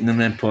you making them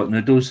then, pot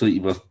noodles like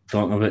you were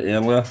talking about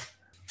earlier?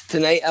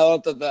 Tonight I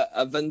ordered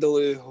a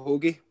Vindaloo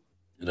hoagie.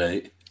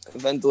 Right. A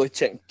Vindaloo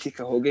chicken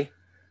tikka hoagie.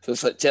 So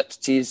it's like chips,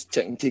 cheese,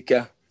 chicken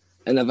tikka,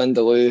 and a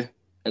Vindaloo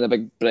and a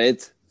big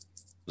bread.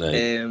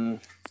 Right.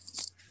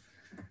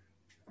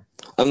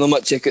 I'm not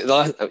much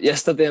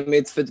yesterday I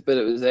made food, but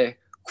it was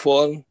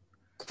corn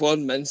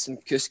mince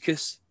and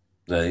couscous.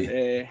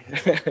 Right.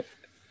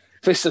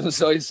 With some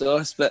soy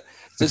sauce, but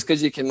just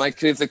because you can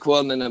microwave the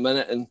corn in a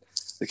minute and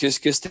the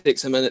couscous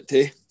takes a minute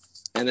too,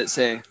 and it's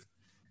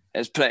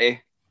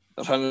pretty.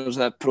 There's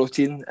a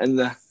protein in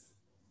the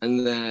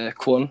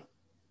corn,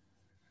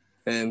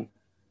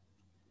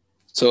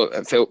 so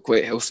it felt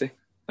quite healthy.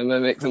 And I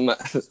make them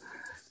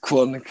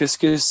corn and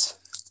couscous.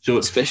 So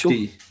special.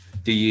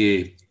 Do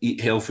you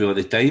eat healthy all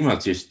the time, or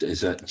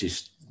is it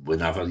just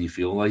whenever you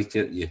feel like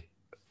it?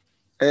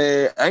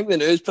 I think the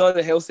new is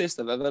probably the healthiest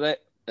I've ever ate.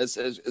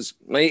 It's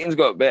my eating's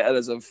got better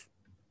as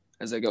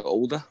I got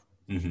older.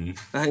 Mm-hmm.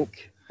 I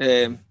think.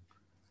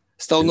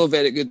 Still not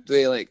very good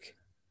way like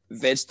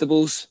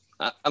vegetables.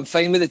 I'm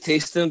fine with the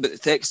taste of them, but the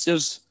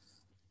texture's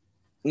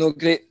not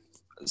great.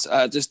 So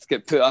I just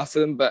get put off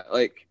of them. But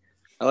like,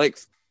 I like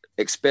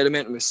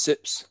experimenting with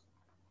soups.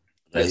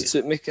 Right. As a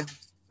soup maker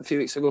a few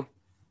weeks ago.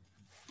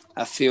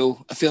 I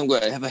feel I'm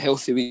going to have a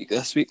healthy week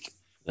this week.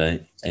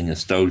 Right, and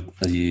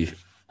are you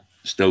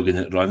still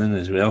getting it running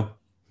as well?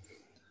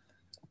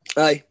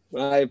 Aye,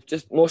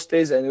 just most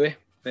days anyway.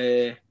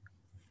 A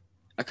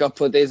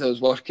couple of days I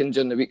was working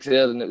during the week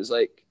there, and it was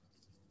like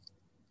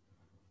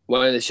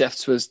one of the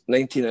shifts was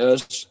 19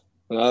 hours,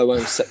 and the other one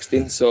was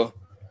 16. So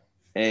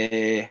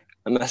I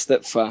missed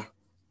it for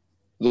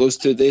those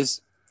 2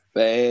 days.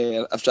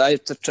 But I've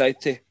tried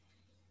to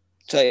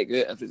go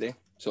out every day.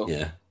 So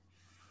yeah,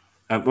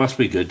 it must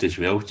be good as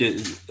well.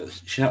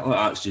 Shit like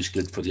that's just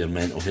good for your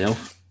mental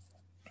health.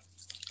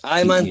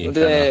 Aye, man.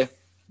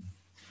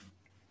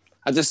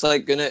 I just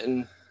like going out,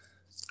 and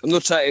I'm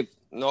not trying to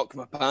knock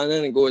my pan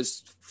in and go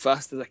as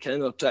fast as I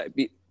can or try to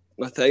beat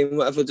my time,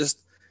 whatever. Just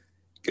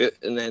go out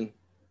and then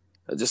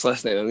I just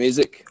listen to my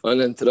music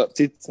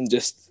uninterrupted and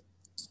just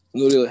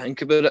not really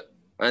think about it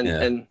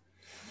and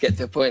get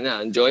to a point that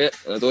I enjoy it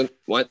and I don't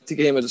want to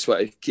game. I just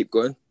want to keep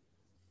going.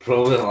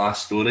 Probably the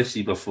last story,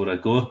 see, before I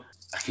go,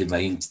 I can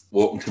mind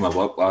walking to my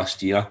work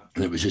last year,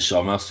 and it was the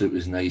summer, so it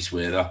was nice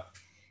weather.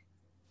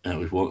 And I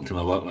was walking to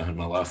my work and I had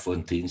my La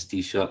Fontaine's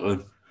t-shirt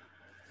on.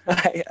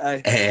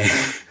 Aye.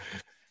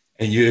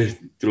 And you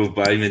drove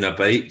by me on a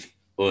bike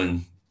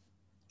on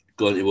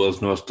going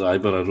towards North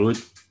Driver Road,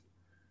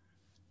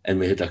 and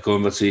we had a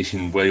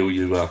conversation while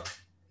you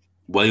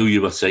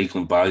were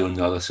cycling by on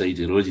the other side of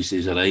the road. He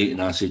says, all right,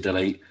 and I said, all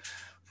right.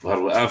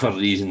 For whatever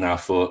reason, I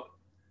thought,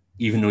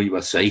 even though you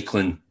were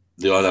cycling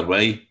the other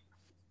way,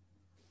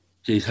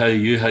 he says, how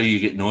are you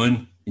getting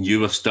on? And you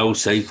were still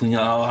cycling.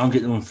 Oh, I'm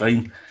getting on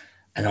fine.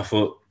 And I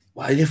thought,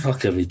 why the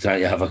fuck are we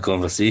trying to have a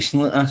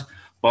conversation like this?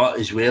 But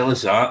as well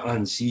as that,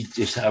 man,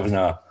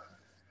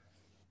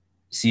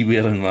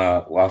 wearing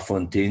my La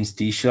Fontaine's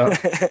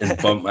t-shirt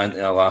and bump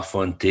into a La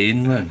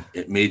Fontaine, man,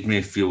 it made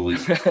me feel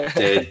like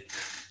dead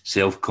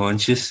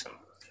self-conscious.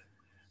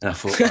 And I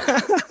thought,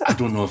 I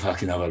don't know if I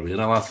can ever wear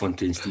a La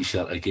Fontaine's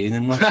t-shirt again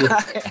in my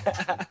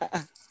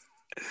life.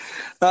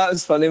 That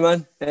was funny,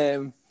 man.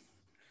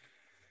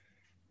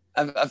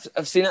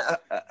 I've seen it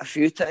a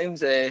few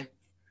times. I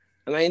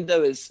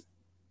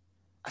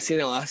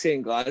seen a lassie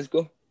in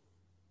Glasgow.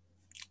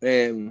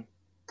 And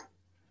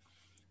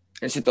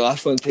she had the La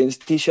Fontaine's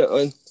t-shirt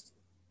on.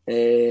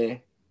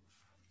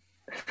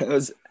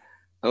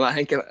 I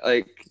think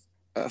I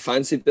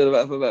fancied it or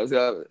whatever, but I was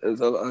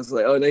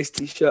like, oh, nice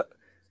t-shirt.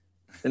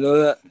 And all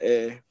that.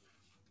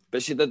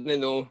 But she didn't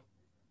know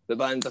the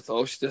band at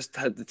all. She just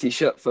had the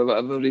t-shirt for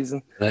whatever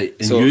reason. Right,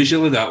 and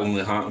usually that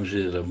only happens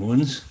with the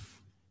Ramones.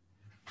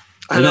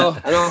 I know.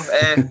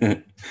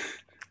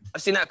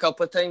 I've seen it a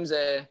couple of times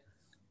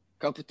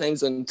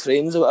on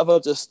trains or whatever,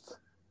 just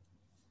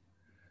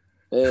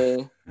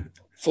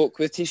folk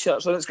with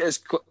t-shirts on. It's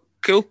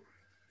cool.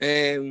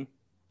 There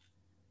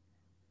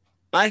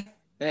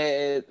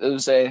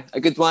was a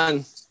good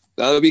one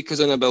the other week. I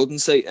was on a building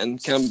site in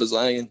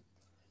Cambuslang,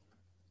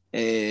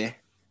 and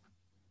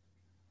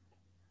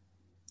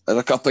there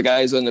were a couple of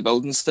guys on the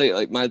building site,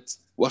 like mad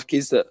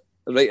workies that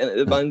are right into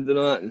the band and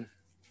all that.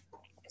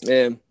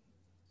 And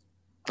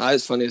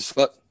it's funny as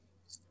fuck.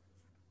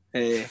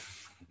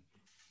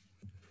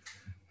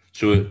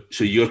 So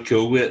you're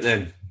cool with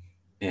it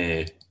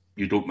then?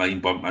 You don't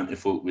mind bumping into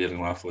folk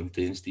wearing La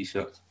Fontaine's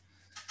t-shirts?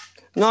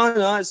 No,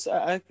 I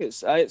think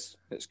it's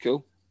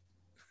cool.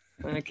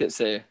 I think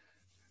it's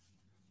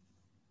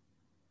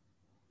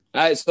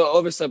it's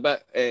obviously a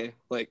bit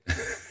like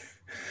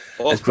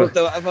awkward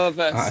or whatever,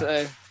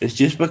 but it's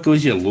just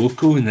because you're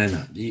local, and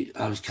then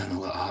I was kind of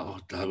like, oh,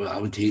 I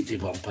would hate to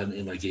bump into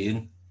him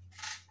again.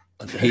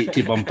 I'd hate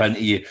to bump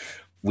into you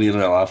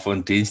wearing a La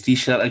Fontaine's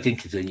t-shirt again,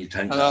 because then you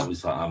think I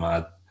was like a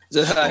mad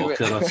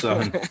stalker or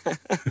something.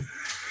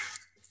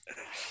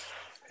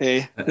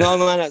 No,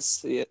 man,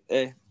 it's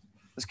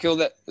cool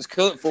that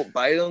folk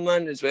buy them,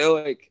 man, as well.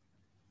 Like,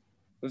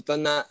 we've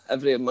done that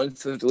every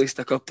month. We've released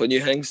a couple of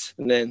new things,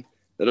 and then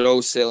they're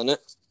all selling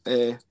it.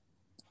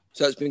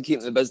 So it's been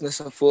keeping the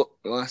business afloat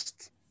the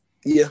last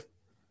year.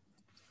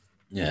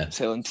 Yeah,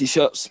 selling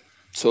t-shirts.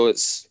 So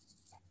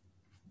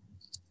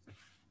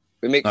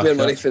we make more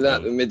money for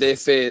that than we do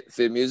for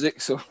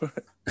music. So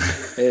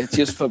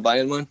cheers for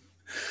buying, man.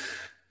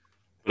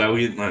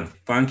 Brilliant, man.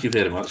 Thank you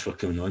very much for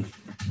coming on.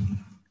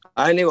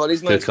 No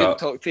worries, man. It's good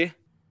to talk to you.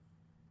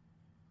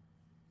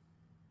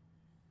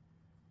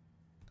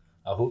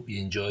 I hope you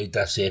enjoyed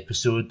this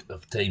episode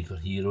of Time for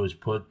Heroes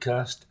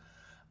podcast.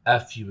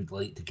 If you would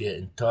like to get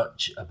in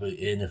touch about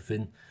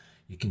anything,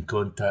 you can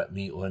contact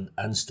me on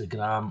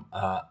Instagram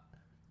at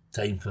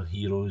Time for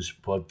Heroes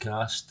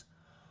podcast,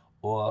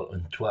 or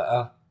on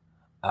Twitter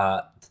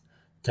at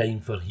Time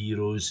for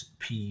Heroes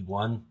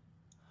P1,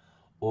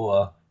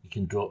 or you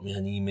can drop me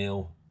an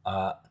email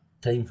at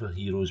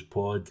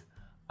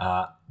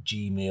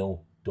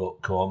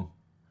timeforheroespod@gmail.com.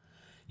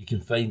 You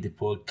can find the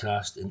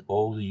podcast in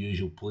all the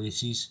usual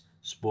places: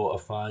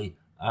 Spotify,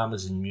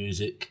 Amazon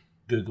Music,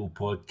 Google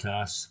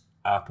Podcasts,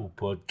 Apple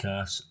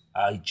Podcasts,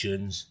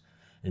 iTunes,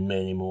 and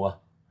many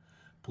more.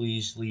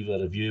 Please leave a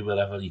review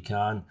wherever you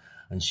can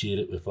and share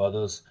it with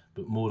others,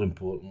 but more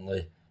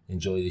importantly,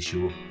 enjoy the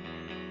show.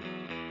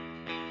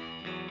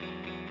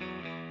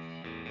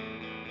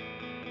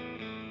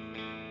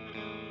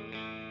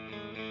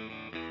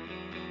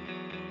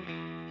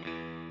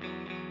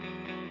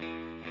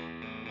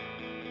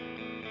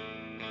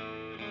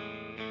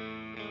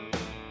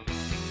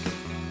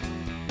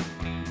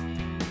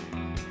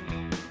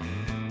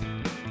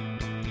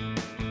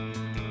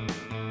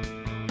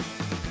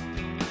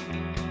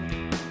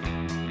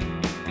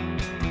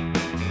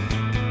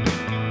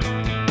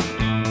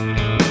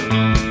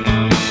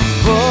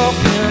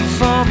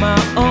 my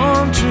own.